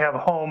and have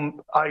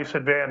home ice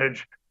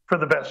advantage for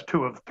the best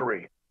 2 of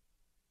 3.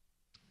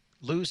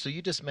 Lou, so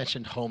you just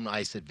mentioned home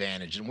ice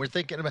advantage, and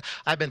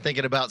I've been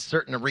thinking about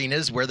certain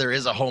arenas where there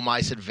is a home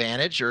ice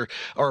advantage or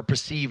a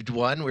perceived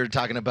one. We were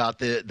talking about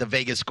the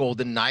Vegas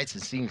Golden Knights.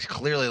 It seems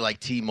clearly like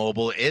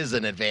T-Mobile is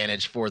an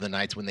advantage for the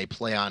Knights when they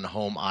play on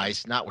home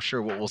ice. Not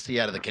sure what we'll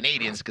see out of the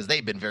Canadians because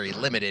they've been very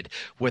limited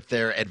with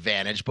their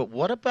advantage. But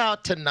what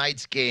about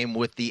tonight's game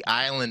with the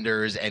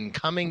Islanders and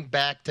coming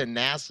back to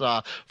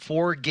Nassau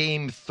for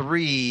Game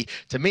 3?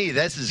 To me,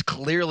 this is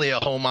clearly a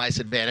home ice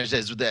advantage.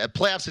 As the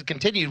playoffs have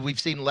continued, we've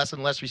seen less less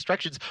and less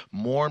restrictions,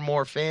 more and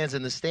more fans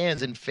in the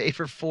stands in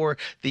favor for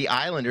the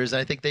Islanders. And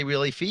I think they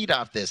really feed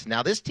off this.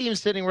 Now, this team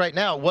sitting right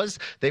now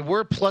they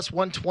were plus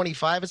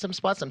 125 at some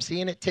spots. I'm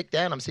seeing it tick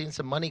down. I'm seeing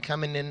some money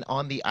coming in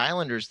on the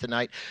Islanders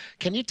tonight.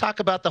 Can you talk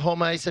about the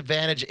home ice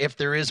advantage, if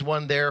there is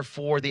one there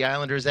for the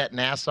Islanders at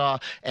Nassau?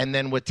 And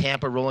then with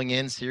Tampa rolling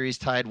in, series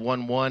tied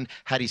 1-1,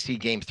 how do you see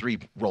Game 3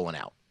 rolling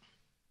out?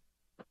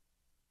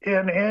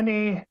 In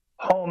any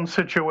home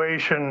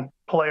situation,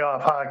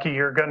 playoff hockey,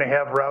 you're going to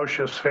have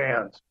raucous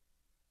fans.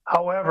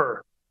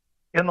 However,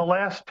 in the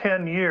last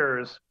 10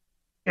 years,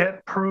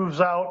 it proves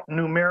out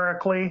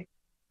numerically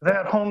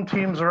that home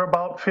teams are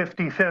about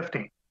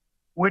 50-50,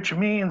 which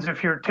means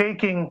if you're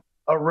taking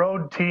a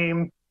road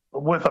team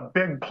with a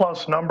big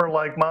plus number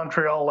like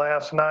Montreal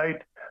last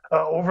night,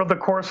 over the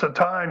course of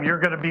time, you're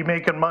going to be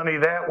making money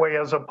that way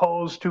as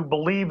opposed to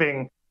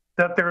believing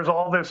that there's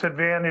all this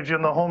advantage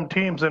in the home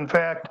teams. In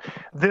fact,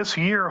 this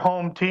year,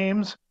 home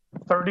teams,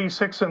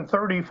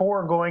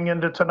 36-34 going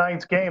into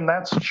tonight's game.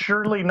 That's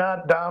surely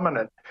not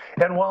dominant.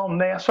 And while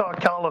Nassau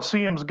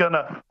Coliseum's going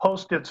to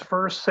host its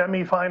first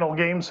semifinal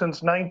game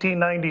since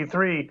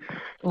 1993,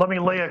 let me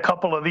lay a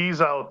couple of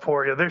these out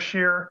for you. This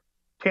year,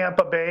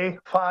 Tampa Bay,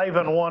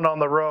 5-1 on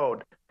the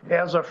road.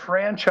 As a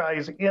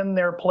franchise in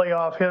their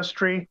playoff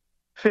history,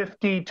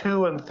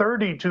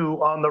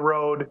 52-32 on the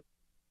road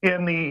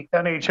in the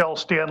NHL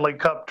Stanley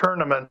Cup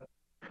tournament.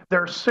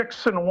 They're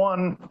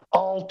 6-1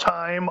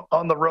 all-time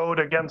on the road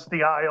against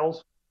the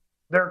Isles.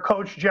 Their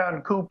coach,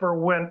 John Cooper,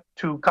 went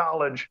to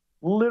college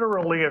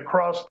literally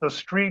across the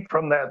street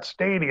from that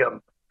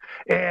stadium.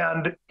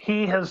 And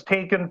he has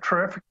taken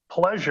terrific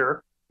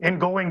pleasure in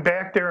going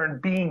back there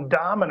and being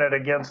dominant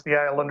against the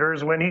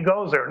Islanders when he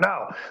goes there.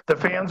 Now, the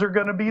fans are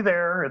going to be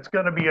there. It's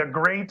going to be a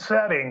great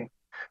setting.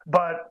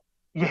 But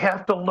you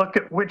have to look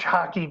at which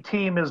hockey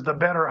team is the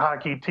better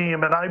hockey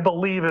team. And I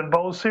believe in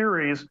both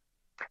series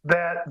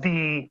that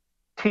the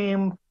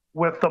team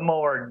with the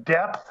more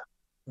depth,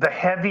 the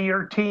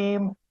heavier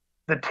team,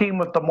 the team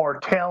with the more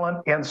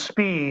talent and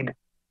speed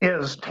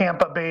is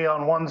Tampa Bay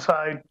on one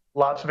side,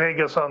 Las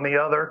Vegas on the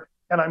other.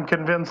 And I'm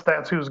convinced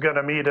that's who's going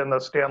to meet in the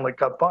Stanley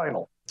Cup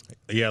final.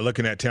 Yeah,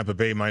 looking at Tampa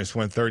Bay minus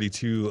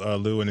 132,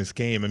 Lou, in this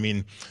game. I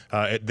mean,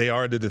 they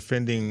are the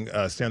defending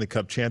Stanley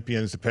Cup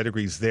champions. The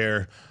pedigree's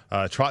there.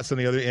 Trotz on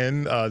the other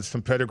end,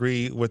 some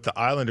pedigree with the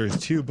Islanders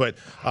too. But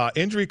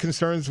injury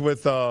concerns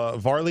with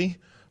Varley.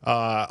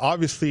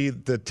 Obviously,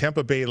 the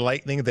Tampa Bay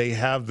Lightning, they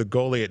have the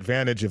goalie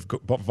advantage. If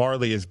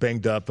Varley is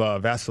banged up,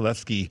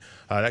 Vasilevsky,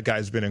 that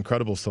guy's been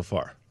incredible so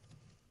far.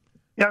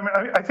 Yeah,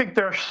 I mean, I think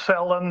they're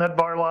selling that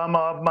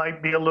Varlamov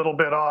might be a little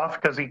bit off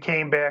because he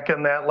came back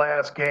in that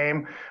last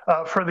game.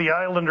 For the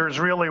Islanders,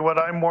 really what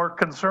I'm more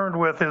concerned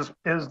with is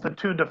the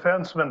two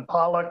defensemen,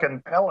 Pollock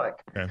and Pelech.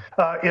 Okay.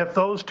 If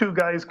those two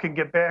guys can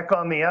get back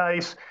on the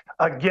ice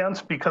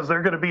because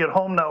they're going to be at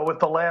home now with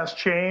the last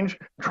change,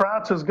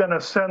 Trotz is going to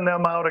send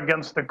them out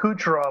against the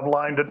Kucherov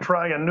line to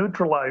try and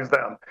neutralize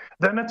them.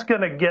 Then it's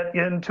going to get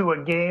into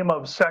a game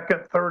of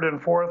second, third,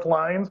 and fourth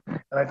lines, and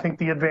I think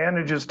the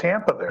advantage is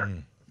Tampa there.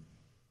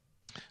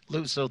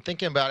 Lou, so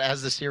thinking about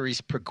as the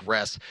series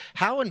progress,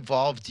 how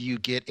involved do you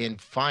get in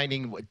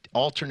finding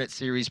alternate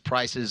series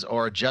prices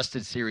or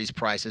adjusted series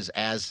prices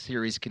as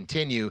series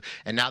continue?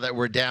 And now that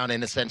we're down,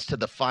 in a sense, to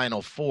the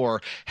Final Four,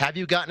 have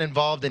you gotten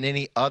involved in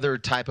any other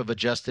type of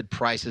adjusted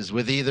prices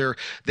with either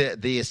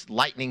the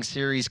Lightning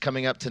series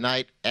coming up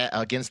tonight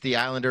against the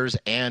Islanders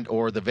and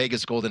or the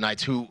Vegas Golden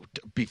Knights, who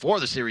before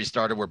the series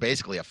started were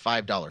basically a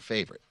 $5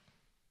 favorite?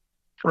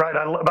 Right.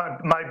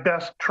 My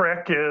best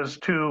trick is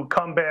to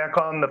come back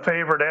on the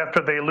favorite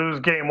after they lose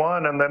game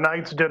one, and the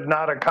Knights did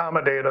not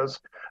accommodate us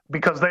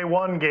because they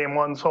won game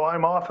one, so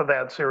I'm off of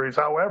that series.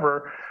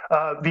 However,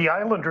 the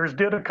Islanders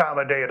did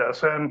accommodate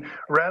us, and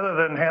rather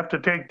than have to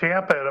take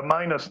Tampa at a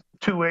minus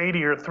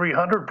 280 or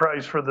 300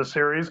 price for the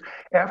series,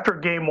 after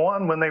game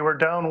one, when they were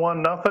down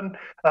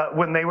 1-0,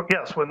 when they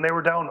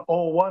were down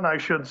 0-1, I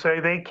should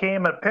say, they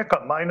came at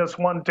pick'em, minus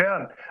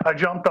 110. I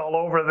jumped all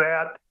over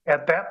that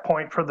at that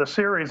point for the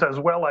series as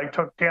well. I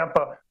took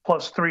Tampa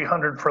plus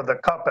 300 for the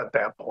cup at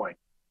that point.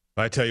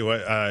 I tell you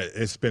what,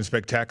 it's been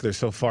spectacular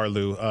so far,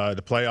 Lou.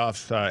 The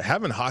playoffs,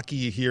 having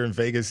hockey here in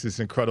Vegas is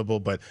incredible,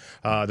 but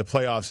the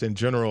playoffs in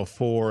general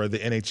for the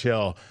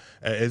NHL,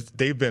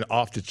 they've been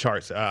off the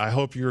charts. I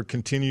hope your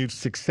continued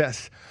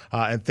success,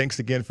 and thanks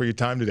again for your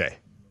time today.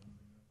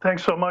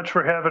 Thanks so much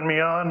for having me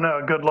on.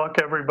 Good luck,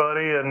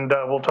 everybody, and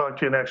we'll talk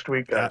to you next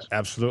week, guys.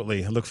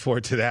 Absolutely. I look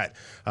forward to that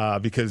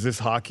because this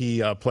hockey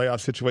playoff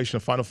situation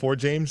of Final Four,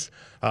 James,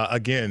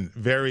 again,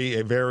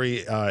 very,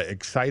 very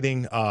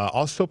exciting,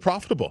 also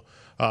profitable.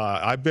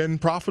 I've been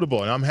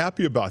profitable, and I'm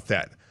happy about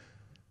that.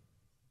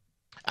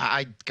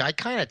 I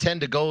kind of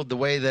tend to go the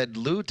way that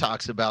Lou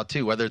talks about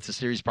too, whether it's the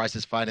series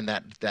prices finding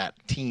that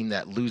team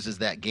that loses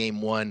that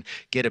game one,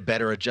 get a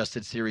better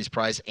adjusted series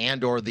price,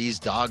 and or these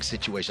dog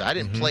situations. I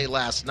didn't play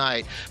last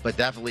night, but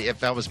definitely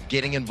if I was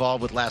getting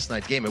involved with last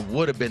night's game, it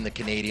would have been the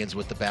Canadians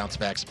with the bounce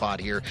back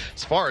spot here.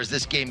 As far as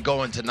this game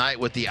going tonight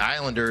with the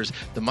Islanders,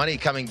 the money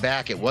coming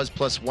back, it was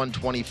plus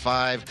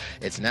 125.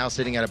 It's now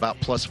sitting at about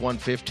plus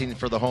 115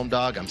 for the home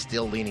dog. I'm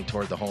still leaning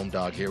toward the home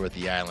dog here with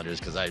the Islanders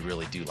because I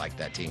really do like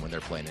that team when they're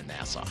playing in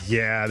Nassau.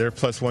 Yeah, they're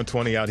plus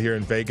 120 out here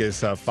in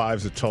Vegas.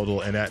 5's a total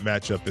in that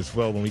matchup as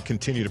well. When we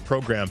continue the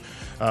program,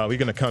 we're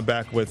going to come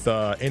back with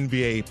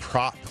NBA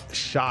prop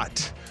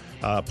shot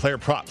player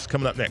props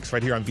coming up next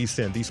right here on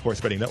VSiN, the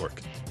Sports Betting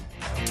Network.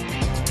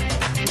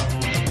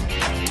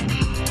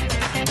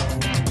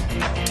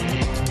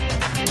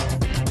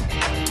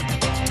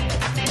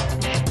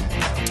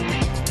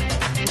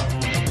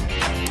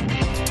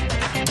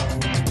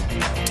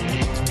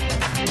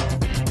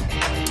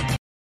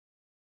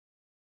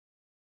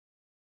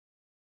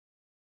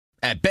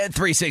 At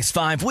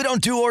Bet365, we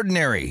don't do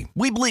ordinary.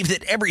 We believe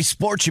that every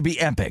sport should be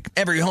epic.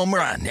 Every home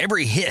run,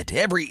 every hit,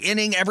 every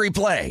inning, every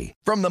play.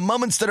 From the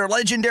moments that are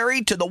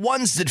legendary to the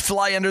ones that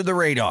fly under the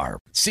radar.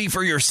 See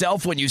for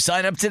yourself when you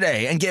sign up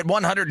today and get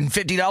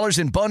 $150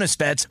 in bonus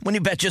bets when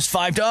you bet just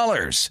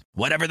 $5.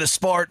 Whatever the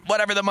sport,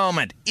 whatever the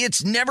moment,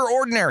 it's never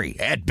ordinary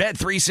at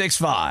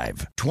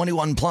Bet365.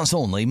 21 plus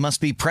only. Must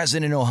be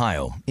present in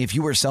Ohio. If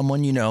you or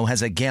someone you know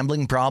has a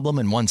gambling problem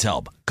and wants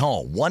help,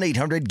 call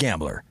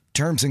 1-800-GAMBLER.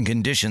 Terms and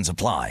conditions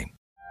apply.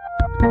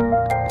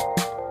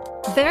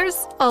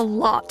 There's a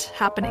lot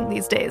happening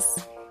these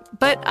days,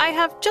 but I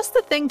have just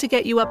the thing to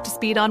get you up to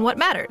speed on what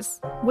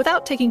matters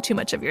without taking too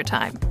much of your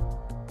time.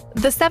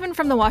 The 7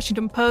 from the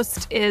Washington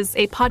Post is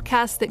a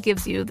podcast that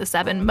gives you the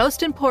 7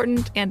 most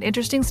important and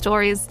interesting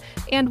stories,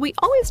 and we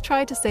always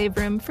try to save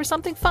room for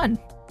something fun.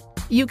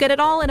 You get it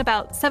all in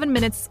about 7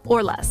 minutes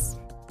or less.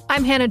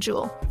 I'm Hannah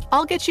Jewell.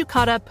 I'll get you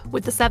caught up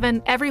with the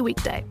 7 every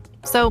weekday.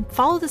 So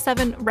follow the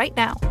 7 right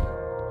now.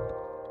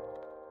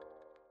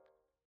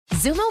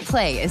 Xumo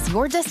Play is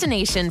your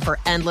destination for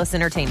endless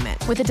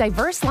entertainment. With a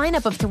diverse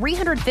lineup of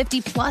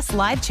 350 plus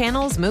live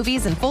channels,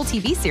 movies, and full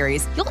TV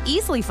series, you'll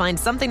easily find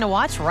something to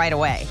watch right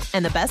away.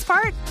 And the best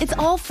part? It's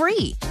all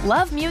free.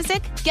 Love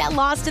music? Get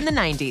lost in the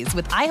 90s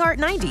with iHeart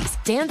 90s,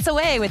 dance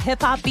away with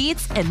hip-hop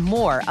beats, and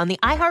more on the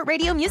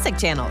iHeartRadio music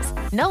channels.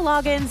 No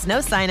logins, no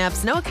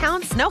signups, no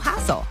accounts, no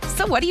hassle.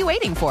 So what are you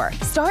waiting for?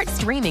 Start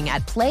streaming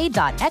at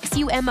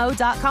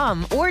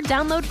play.xumo.com or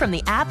download from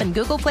the app and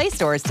Google Play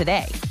stores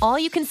today. All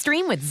you can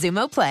stream with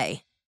Xumo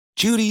Play.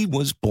 Judy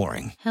was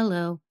boring.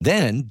 Hello.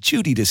 Then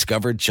Judy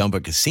discovered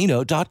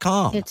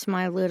ChumbaCasino.com. It's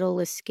my little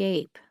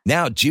escape.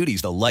 Now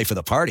Judy's the life of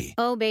the party.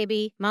 Oh,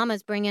 baby,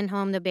 mama's bringing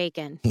home the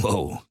bacon.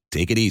 Whoa,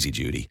 take it easy,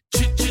 Judy.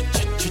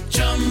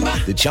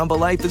 The Chumba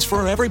life is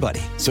for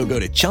everybody. So go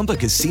to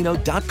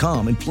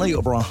ChumbaCasino.com and play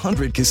over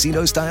 100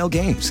 casino-style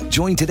games.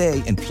 Join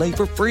today and play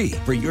for free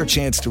for your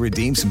chance to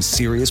redeem some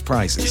serious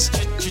prizes.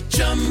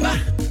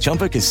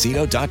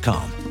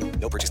 ChumbaCasino.com.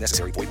 No purchase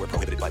necessary. Void where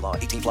prohibited by law.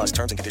 18 plus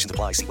terms and conditions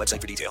apply. See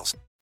website for details.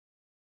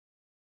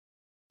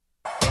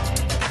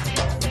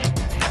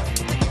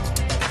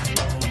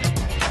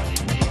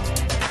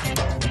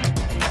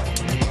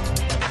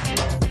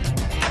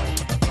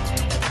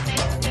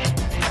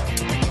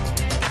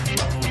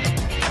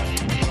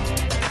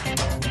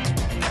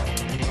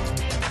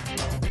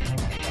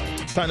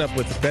 Sign up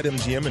with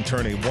BetMGM and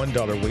turn a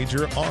 $1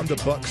 wager on the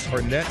Bucks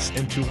or Nets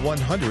into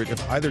 $100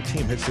 if either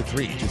team hits a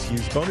 3. Just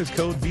use bonus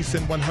code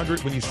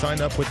VSiN100 when you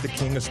sign up with the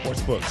King of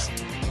Sportsbooks.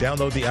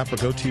 Download the app or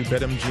go to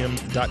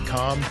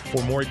BetMGM.com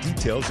for more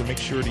details and make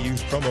sure to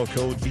use promo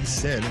code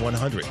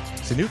VSiN100.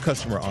 It's a new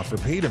customer offer,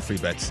 paid and free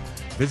bets.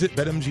 Visit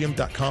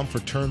BetMGM.com for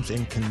terms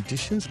and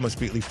conditions. Must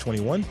be at least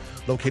 21.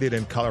 Located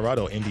in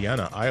Colorado,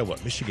 Indiana, Iowa,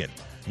 Michigan,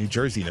 New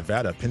Jersey,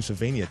 Nevada,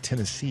 Pennsylvania,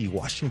 Tennessee,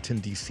 Washington,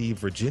 D.C.,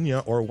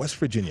 Virginia, or West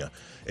Virginia.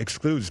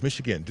 Excludes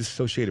Michigan.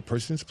 Disassociated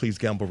persons, please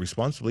gamble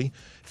responsibly.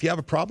 If you have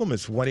a problem,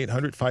 it's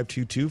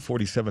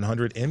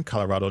 1-800-522-4700 in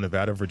Colorado,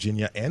 Nevada,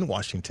 Virginia, and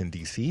Washington,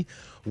 D.C.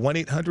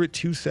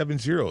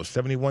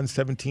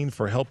 1-800-270-7117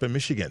 for help in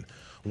Michigan.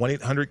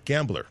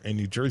 1-800-GAMBLER in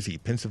New Jersey,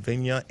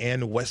 Pennsylvania,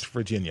 and West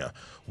Virginia.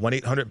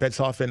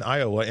 1-800-BETS-OFF in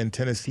Iowa and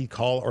Tennessee.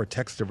 Call or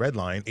text the red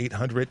line,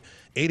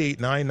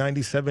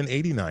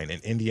 800-889-9789.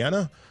 In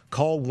Indiana,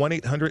 call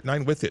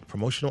 1-800-9-WITH-IT.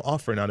 Promotional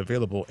offer not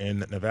available in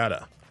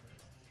Nevada.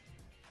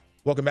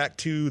 Welcome back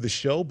to the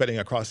show, Betting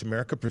Across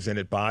America,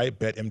 presented by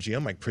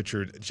BetMGM. Mike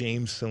Pritchard,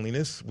 James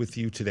Salinas with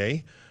you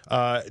today.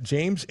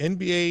 James,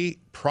 NBA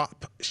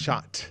prop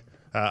shot.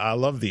 I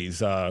love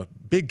these.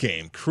 Big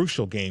game,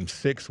 crucial game,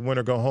 6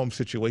 win-or-go-home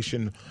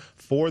situation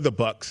for the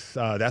Bucks.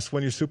 That's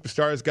when your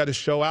superstars got to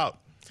show out.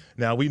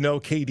 Now, we know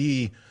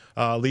KD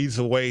leads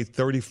the way,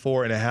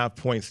 34.5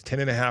 points,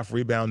 10.5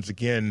 rebounds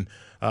again,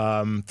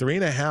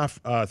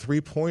 3.5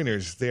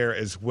 three-pointers there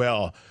as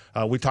well.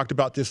 We talked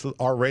about this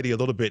already a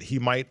little bit. He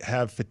might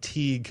have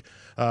fatigue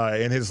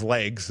in his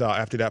legs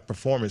after that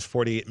performance,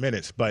 48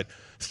 minutes, but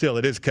still,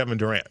 it is Kevin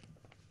Durant.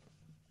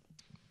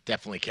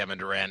 Definitely Kevin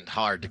Durant.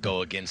 Hard to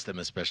go against him,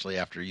 especially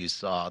after you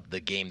saw the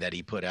game that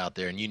he put out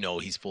there. And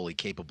he's fully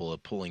capable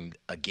of pulling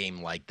a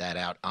game like that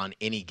out on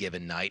any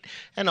given night.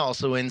 And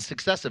also in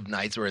successive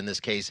nights, or in this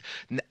case,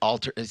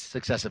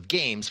 successive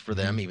games for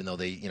them, even though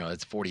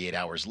it's 48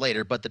 hours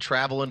later. But the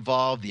travel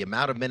involved, the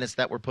amount of minutes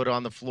that were put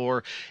on the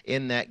floor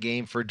in that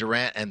game for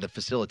Durant, and the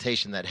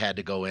facilitation that had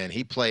to go in.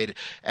 He played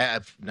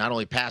not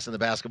only passing the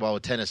basketball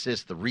with 10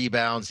 assists, the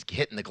rebounds,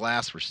 hitting the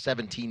glass for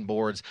 17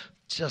 boards.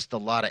 Just a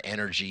lot of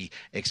energy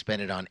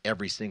expended on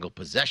every single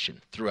possession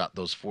throughout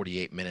those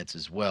 48 minutes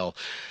as well.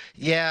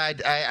 Yeah,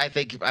 I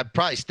think I'd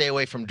probably stay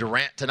away from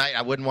Durant tonight.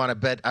 I wouldn't want to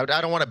bet. I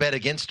don't want to bet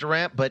against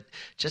Durant, but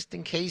just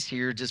in case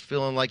here, just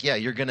feeling like,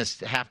 you're going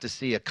to have to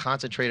see a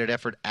concentrated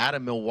effort out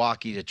of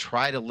Milwaukee to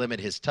try to limit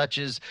his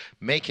touches,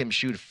 make him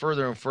shoot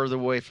further and further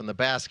away from the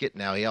basket.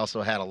 Now, he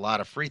also had a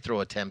lot of free throw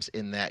attempts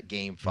in that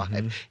Game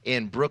 5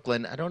 in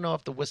Brooklyn. I don't know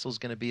if the whistle's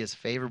going to be as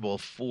favorable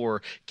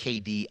for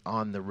KD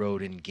on the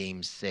road in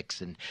Game 6.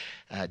 And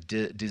would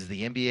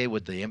the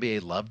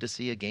NBA love to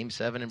see a Game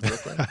 7 in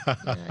Brooklyn?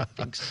 I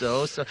think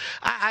so. So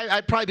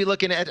I'd probably be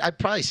looking at, I'd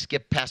probably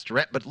skip past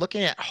Durant, but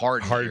looking at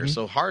Harden here.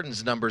 So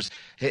Harden's numbers,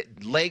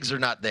 legs are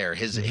not there.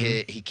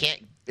 He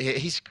can't.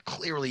 He's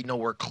clearly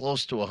nowhere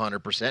close to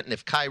 100%. And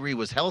if Kyrie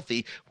was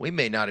healthy, we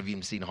may not have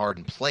even seen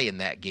Harden play in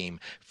that Game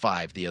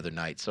 5 the other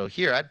night. So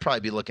here, I'd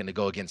probably be looking to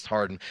go against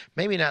Harden.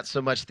 Maybe not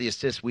so much the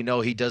assists. We know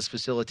he does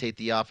facilitate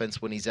the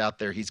offense when he's out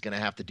there. He's going to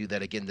have to do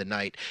that again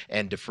tonight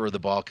and defer the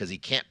ball because he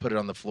can't put it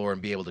on the floor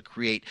and be able to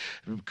create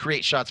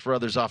shots for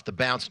others off the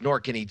bounce,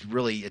 nor can he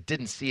really, it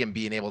didn't see him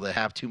being able to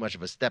have too much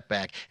of a step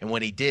back. And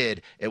when he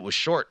did, it was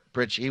short.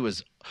 Pritch, he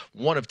was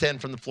 1 of 10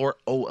 from the floor,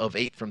 0 of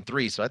 8 from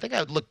 3. So I think I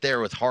would look there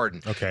with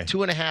Harden. Okay.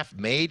 2.5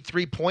 made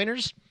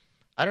 3-pointers.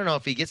 I don't know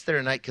if he gets there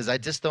tonight because I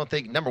just don't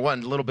think, number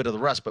one, a little bit of the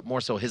rust, but more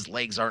so his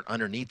legs aren't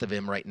underneath of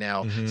him right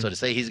now. So to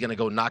say he's going to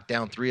go knock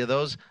down 3 of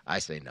those, I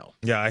say no.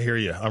 Yeah, I hear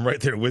you. I'm right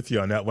there with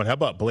you on that one. How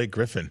about Blake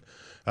Griffin?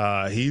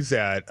 He's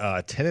at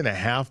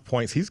 10.5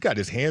 points. He's got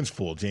his hands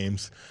full,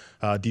 James,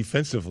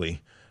 defensively.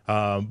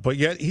 But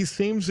yet he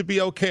seems to be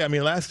okay. I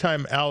mean, last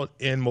time out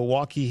in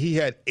Milwaukee, he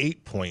had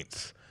 8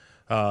 points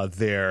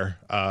there.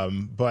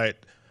 But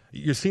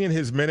you're seeing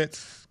his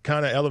minutes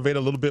kind of elevate a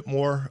little bit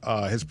more,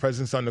 his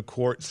presence on the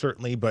court,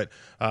 certainly. But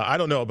I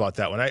don't know about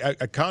that one. I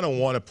kind of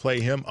want to play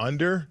him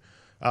under,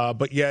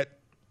 but yet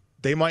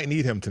they might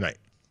need him tonight.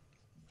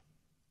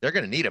 They're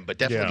going to need him, but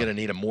definitely going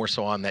to need him more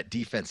so on that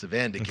defensive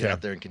end to get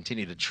out there and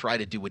continue to try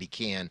to do what he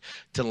can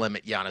to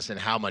limit Giannis. And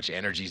how much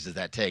energy does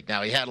that take?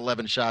 Now, he had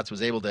 11 shots,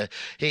 was able to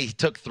 – he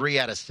took 3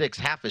 out of 6.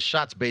 Half his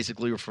shots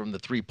basically were from the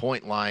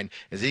three-point line.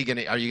 Are you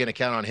going to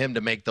count on him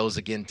to make those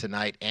again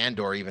tonight and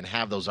or even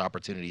have those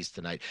opportunities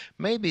tonight?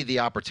 Maybe the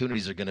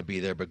opportunities are going to be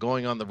there, but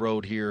going on the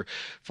road here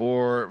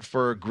for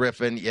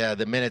Griffin,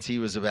 the minutes he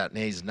was about –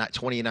 he's not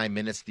 29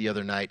 minutes the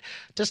other night.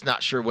 Just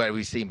not sure what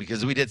we've seen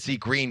because we did see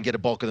Green get a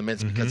bulk of the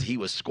minutes because he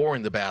was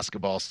scoring the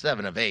basketball,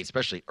 7 of 8,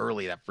 especially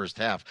early that first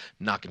half,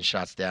 knocking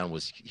shots down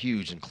was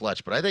huge and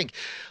clutch. But I think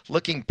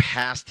looking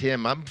past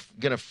him, I'm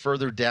going to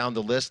further down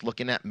the list,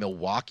 looking at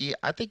Milwaukee.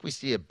 I think we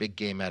see a big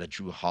game out of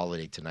Jrue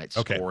Holiday tonight,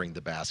 scoring the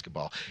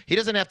basketball. He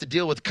doesn't have to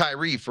deal with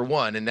Kyrie for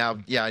one. And now,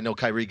 I know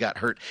Kyrie got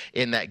hurt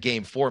in that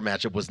Game 4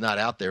 matchup, was not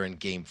out there in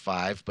Game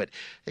 5. But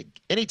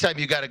anytime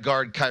you got to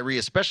guard Kyrie,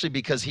 especially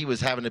because he was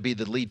having to be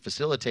the lead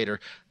facilitator,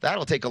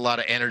 that'll take a lot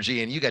of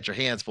energy. And you got your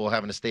hands full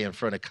having to stay in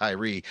front of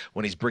Kyrie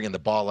when he's bringing the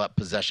ball up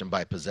possession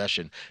by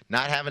possession.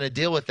 Not having to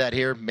deal with that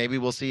here. Maybe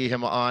we'll see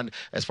him on,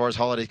 as far as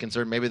Holiday's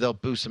concerned, maybe they'll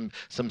boost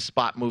some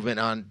spot movement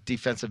on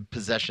defensive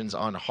possessions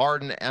on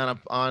Harden and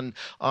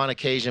on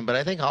occasion. But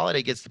I think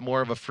Holiday gets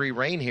more of a free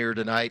reign here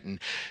tonight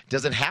and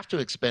doesn't have to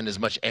expend as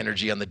much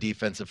energy on the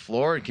defensive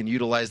floor and can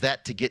utilize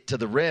that to get to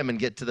the rim and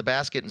get to the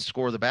basket and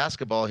score the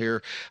basketball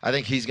here. I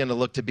think he's going to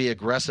look to be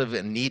aggressive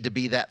and need to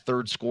be that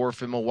third scorer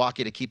for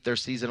Milwaukee to keep their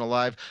season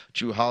alive.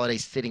 Jrue Holiday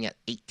sitting at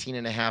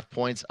 18.5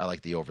 points. I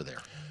like the over there.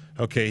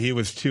 Okay, he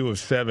was 2 of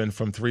 7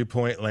 from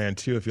three-point land,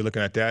 too, if you're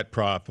looking at that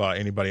prop,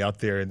 anybody out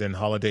there. And then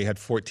Holiday had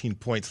 14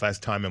 points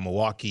last time in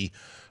Milwaukee.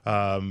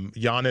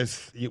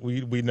 Giannis,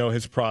 we know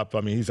his prop.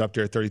 I mean, he's up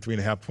there at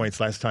 33.5 points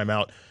last time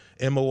out.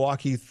 In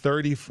Milwaukee,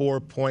 34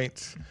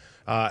 points.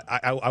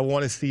 I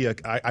want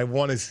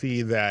to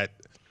see that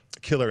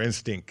killer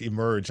instinct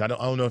emerge. I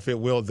don't know if it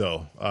will,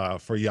 though,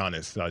 for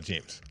Giannis,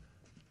 James.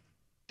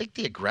 I think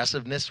the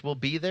aggressiveness will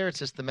be there. It's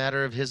just a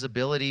matter of his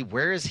ability.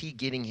 Where is he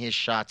getting his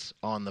shots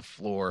on the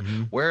floor?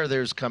 Where are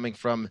those coming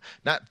from?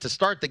 Not to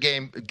start the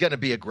game, going to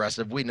be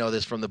aggressive. We know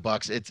this from the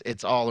Bucks.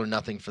 It's all or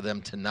nothing for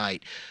them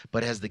tonight.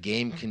 But as the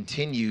game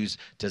continues,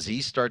 does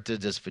fatigue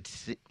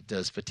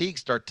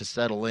start to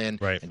settle in?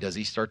 Right. And does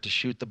he start to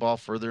shoot the ball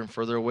further and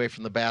further away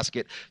from the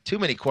basket? Too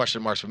many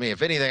question marks for me.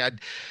 If anything,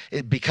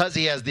 because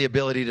he has the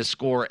ability to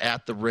score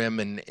at the rim,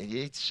 and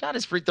he shot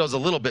his free throws a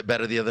little bit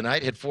better the other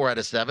night, hit 4 out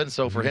of 7.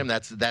 So for him,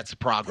 that's that's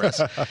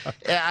progress.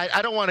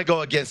 I don't want to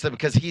go against him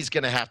because he's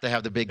going to have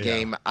the big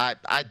game.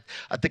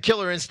 The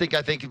killer instinct,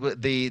 I think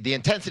the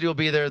intensity will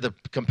be there, the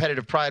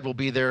competitive pride will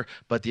be there,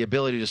 but the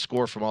ability to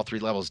score from all three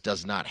levels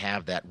does not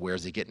have that.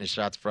 Where's he getting his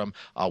shots from?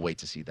 I'll wait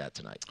to see that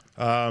tonight.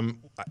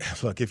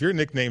 Look, if your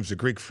nickname's the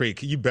Greek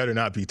Freak, you better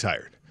not be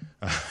tired.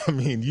 I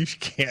mean, you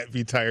can't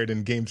be tired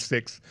in Game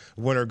 6,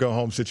 win or go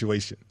home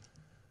situation.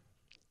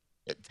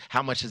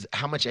 How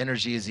much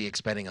energy is he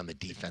expending on the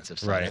defensive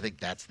side? Right. I think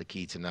that's the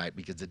key tonight,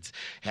 because it's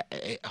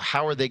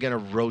how are they going to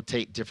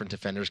rotate different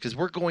defenders? Because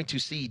we're going to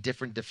see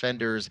different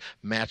defenders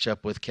match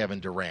up with Kevin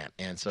Durant,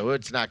 and so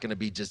it's not going to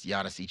be just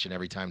Giannis each and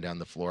every time down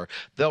the floor.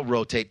 They'll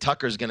rotate.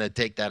 Tucker's going to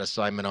take that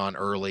assignment on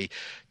early.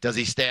 Does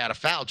he stay out of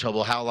foul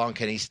trouble? How long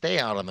can he stay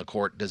out on the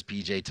court? Does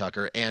PJ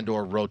Tucker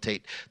and/or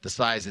rotate the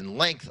size and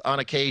length on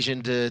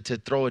occasion to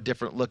throw a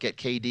different look at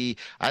KD?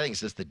 I think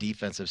it's just the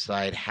defensive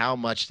side. How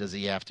much does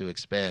he have to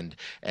expend?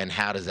 And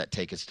how does that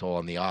take its toll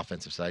on the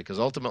offensive side? Because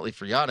ultimately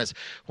for Giannis,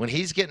 when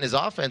he's getting his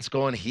offense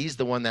going, he's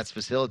the one that's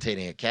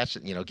facilitating it,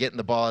 getting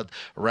the ball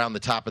around the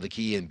top of the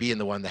key and being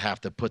the one to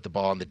have to put the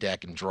ball on the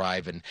deck and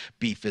drive and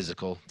be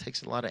physical. It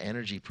takes a lot of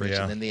energy, Pritch.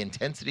 Yeah. And then the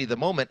intensity of the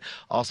moment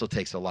also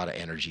takes a lot of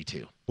energy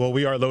too. Well,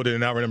 we are loaded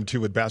in hour number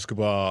 2 with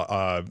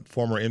basketball.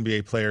 Former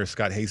NBA player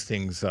Scott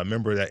Hastings,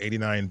 member of that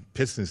 89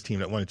 Pistons team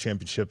that won a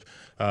championship,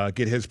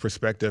 get his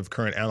perspective,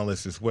 current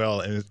analyst as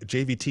well. And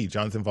JVT,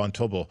 Jonathan Von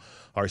Tobel,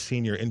 our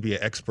senior NBA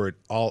expert,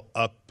 all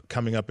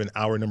coming up in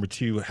hour number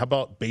 2. How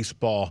about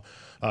baseball,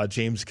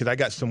 James? Because I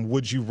got some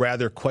would you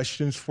rather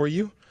questions for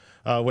you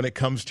when it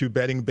comes to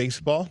betting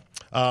baseball.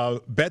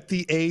 Bet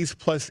the A's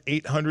plus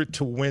 800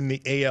 to win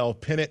the AL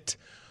pennant,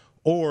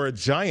 or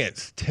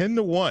Giants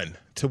 10-1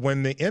 to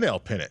win the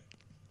NL pennant.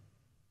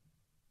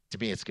 To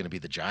me, it's going to be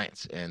the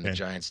Giants, and the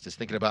Giants, just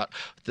thinking about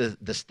the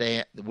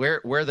stand,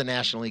 where the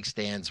National League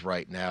stands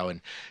right now. And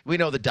we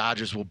know the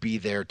Dodgers will be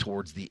there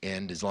towards the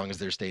end as long as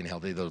they're staying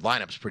healthy. The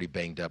lineup's pretty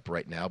banged up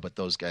right now, but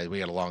those guys, we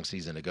got a long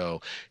season to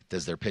go.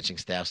 Does their pitching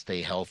staff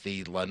stay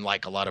healthy,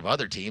 unlike a lot of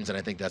other teams? And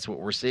I think that's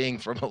what we're seeing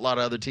from a lot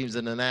of other teams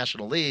in the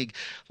National League.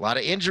 A lot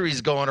of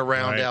injuries going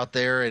around out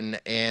there,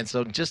 and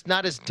so just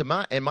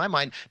in my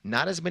mind,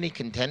 not as many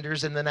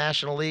contenders in the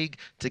National League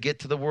to get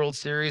to the World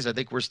Series. I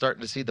think we're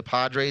starting to see the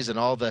Padres and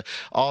all the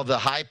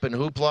hype and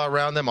hoopla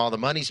around them, all the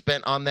money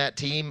spent on that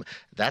team.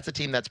 That's a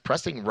team that's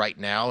pressing right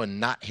now and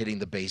not hitting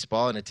the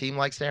baseball. And a team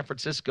like San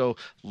Francisco,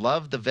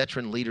 love the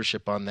veteran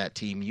leadership on that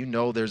team. You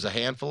know, there's a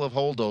handful of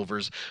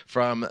holdovers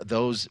from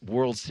those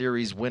World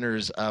Series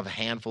winners of a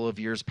handful of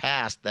years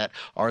past that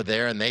are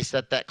there, and they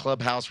set that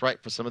clubhouse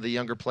right for some of the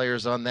younger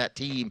players on that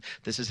team.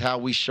 This is how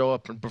we show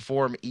up and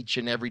perform each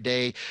and every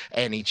day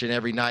and each and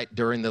every night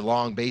during the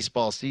long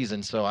baseball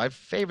season. So I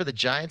favor the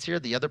Giants here.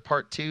 The other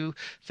part, too,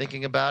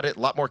 thinking about it, a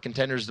lot more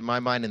contenders in my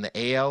mind in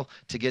the AL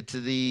to get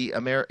to the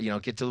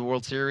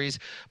World Series.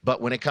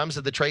 But when it comes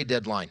to the trade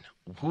deadline,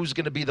 who's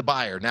going to be the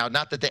buyer? Now,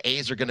 not that the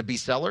A's are going to be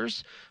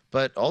sellers,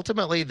 but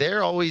ultimately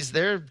they're always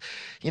there.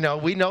 You know,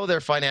 we know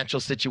their financial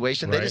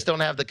situation. They just don't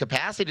have the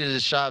capacity to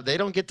shop. They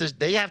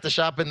have to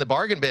shop in the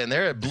bargain bin.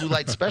 They're a blue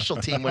light special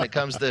team when it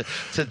comes to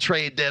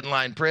trade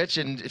deadline,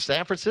 Pritch. And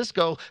San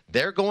Francisco,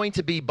 they're going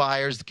to be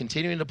buyers,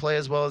 continuing to play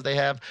as well as they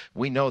have.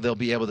 We know they'll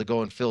be able to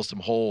go and fill some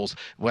holes,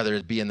 whether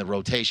it be in the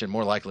rotation,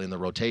 more likely in the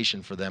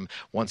rotation for them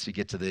once you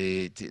get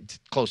to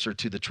closer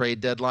to the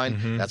trade deadline.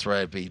 Mm-hmm. That's where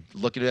I'd be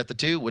looking at the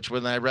two. Which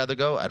one I'd rather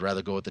go? I'd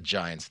rather go with the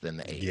Giants than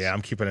the A's. Yeah,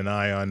 I'm keeping an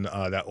eye on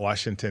that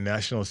Washington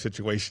Nationals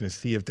situation to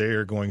see if they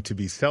are going to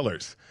be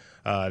sellers.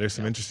 There's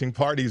some interesting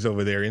parties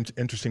over there,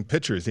 interesting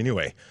pitchers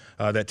anyway,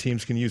 that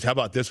teams can use. How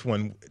about this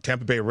one?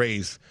 Tampa Bay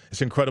Rays.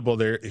 It's incredible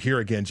they're here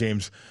again,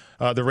 James.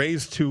 The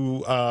Rays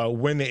to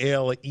win the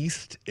AL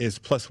East is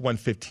plus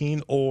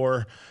 115,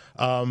 or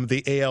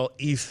the AL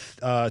East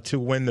to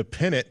win the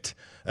pennant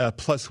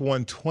plus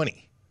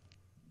 120.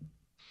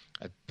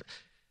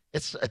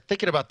 It's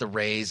thinking about the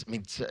Rays. I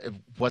mean,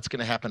 what's going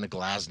to happen to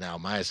Glasnow?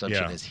 My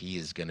assumption is he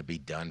is going to be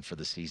done for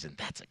the season.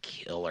 That's a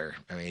killer.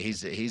 I mean,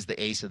 he's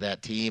the ace of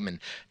that team, and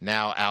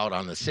now out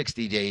on the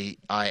 60-day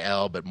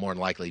IL, but more than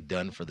likely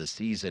done for the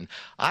season.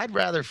 I'd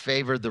rather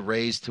favor the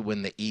Rays to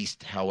win the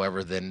East,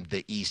 however, than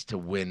the East to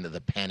win the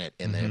pennant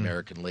in the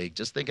American League.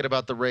 Just thinking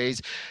about the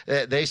Rays,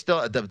 they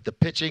still the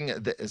pitching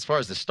as far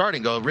as the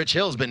starting go. Rich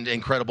Hill's been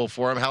incredible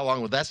for him. How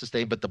long will that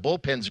sustain? But the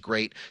bullpen's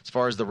great as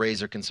far as the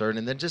Rays are concerned.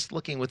 And then just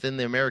looking within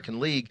the American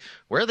League,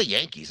 where are the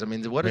Yankees? I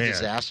mean, what a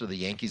disaster the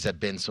Yankees have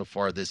been so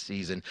far this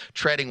season.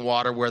 Treading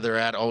water where they're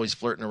at, always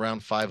flirting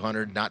around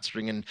 500, not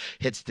stringing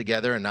hits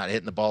together and not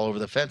hitting the ball over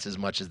the fence as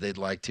much as they'd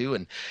like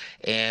to.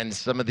 And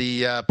some of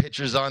the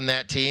pitchers on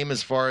that team,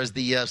 as far as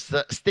the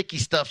sticky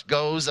stuff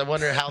goes, I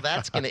wonder how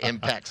that's going to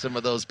impact some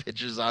of those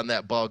pitchers on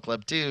that ball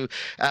club too.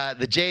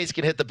 The Jays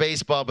can hit the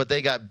baseball, but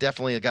they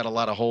definitely got a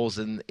lot of holes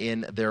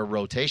in their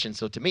rotation.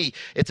 So to me,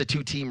 it's a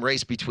two-team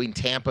race between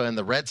Tampa and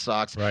the Red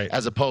Sox,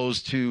 as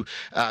opposed to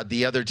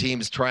the other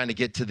teams trying to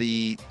get to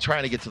the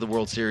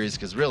World Series,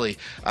 because really,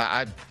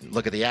 I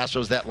look at the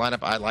Astros, that lineup.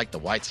 I like the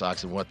White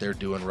Sox and what they're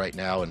doing right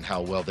now and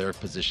how well they're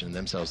positioning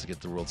themselves to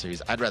get to the World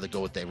Series. I'd rather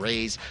go with the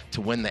Rays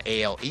to win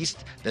the AL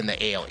East than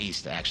the AL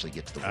East to actually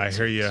get to the World Series.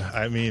 I hear you.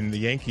 I mean, the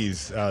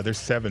Yankees, they're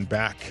 7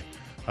 back.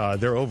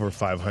 They're over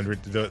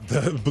 500.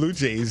 The Blue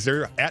Jays,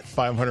 they're at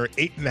 500,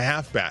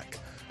 8.5 back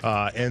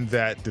in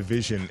that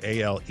division,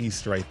 AL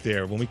East right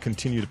there. When we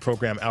continue the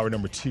program, hour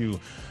number 2,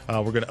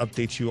 we're going to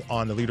update you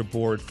on the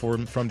leaderboard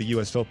from the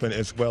U.S. Open,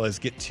 as well as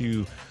get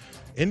to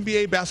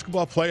NBA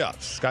basketball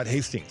playoffs. Scott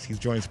Hastings, he's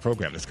joining the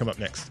program. Let's come up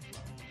next.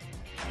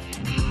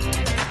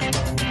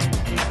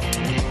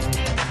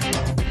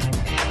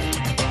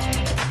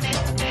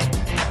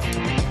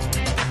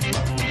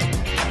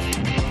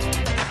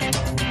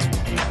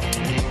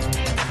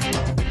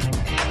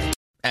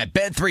 At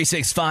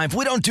Bet365,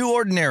 we don't do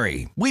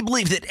ordinary. We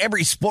believe that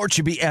every sport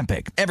should be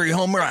epic. Every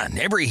home run,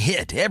 every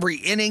hit, every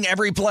inning,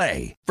 every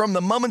play. From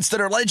the moments that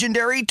are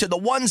legendary to the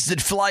ones that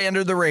fly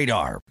under the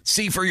radar.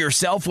 See for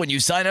yourself when you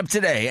sign up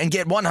today and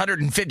get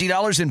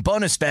 $150 in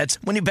bonus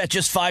bets when you bet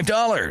just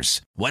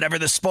 $5. Whatever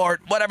the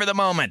sport, whatever the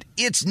moment,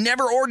 it's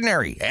never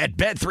ordinary at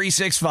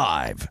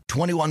Bet365.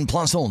 21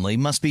 plus only.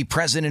 Must be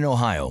present in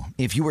Ohio.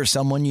 If you or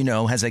someone you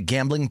know has a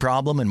gambling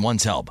problem and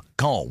wants help,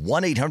 call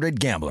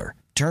 1-800-GAMBLER.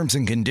 Terms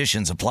and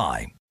conditions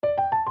apply.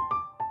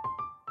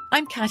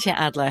 I'm Katya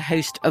Adler,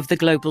 host of The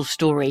Global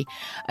Story.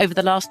 Over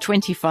the last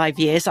 25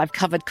 years, I've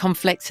covered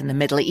conflicts in the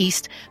Middle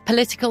East,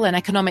 political and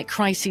economic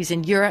crises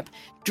in Europe,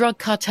 drug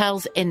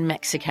cartels in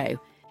Mexico.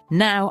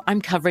 Now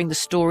I'm covering the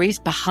stories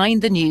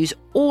behind the news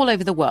all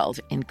over the world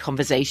in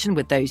conversation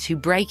with those who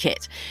break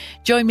it.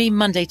 Join me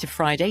Monday to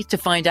Friday to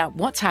find out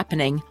what's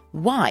happening,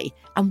 why,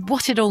 and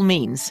what it all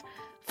means.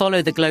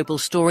 Follow The Global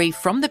Story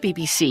from the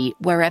BBC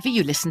wherever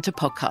you listen to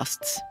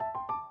podcasts.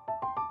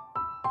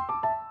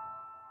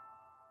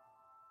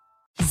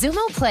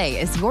 Xumo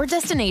Play is your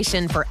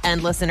destination for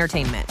endless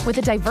entertainment. With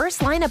a diverse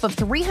lineup of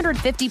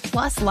 350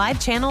 plus live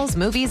channels,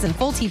 movies, and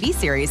full TV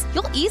series,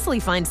 you'll easily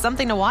find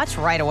something to watch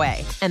right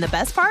away. And the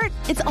best part?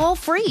 It's all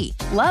free.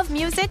 Love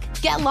music?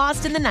 Get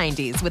lost in the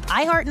 90s with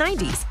iHeart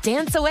 90s,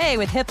 dance away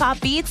with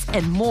hip-hop beats,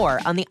 and more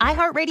on the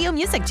iHeartRadio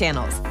music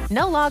channels.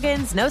 No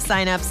logins, no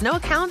signups, no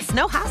accounts,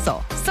 no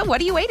hassle. So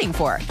what are you waiting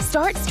for?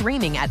 Start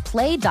streaming at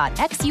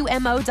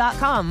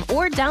play.xumo.com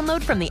or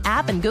download from the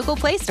app and Google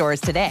Play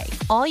stores today.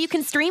 All you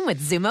can stream with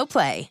Xumo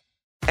Play.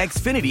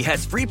 Xfinity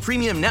has free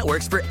premium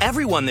networks for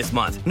everyone this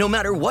month, no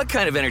matter what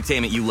kind of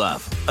entertainment you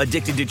love.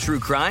 Addicted to true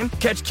crime?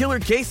 Catch killer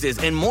cases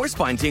and more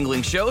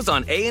spine-tingling shows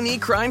on A&E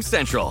Crime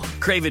Central.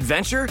 Crave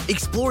adventure?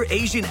 Explore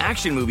Asian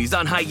action movies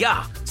on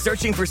Hi-Ya.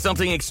 Searching for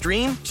something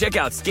extreme? Check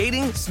out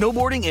skating,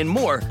 snowboarding, and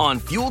more on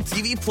Fuel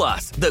TV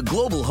Plus, the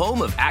global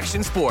home of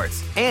action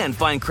sports. And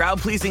find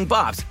crowd-pleasing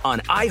bops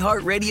on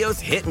iHeartRadio's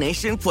Hit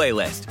Nation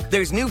playlist.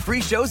 There's new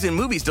free shows and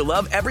movies to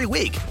love every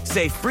week.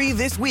 Say free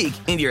this week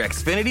in your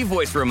Xfinity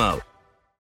voice remote.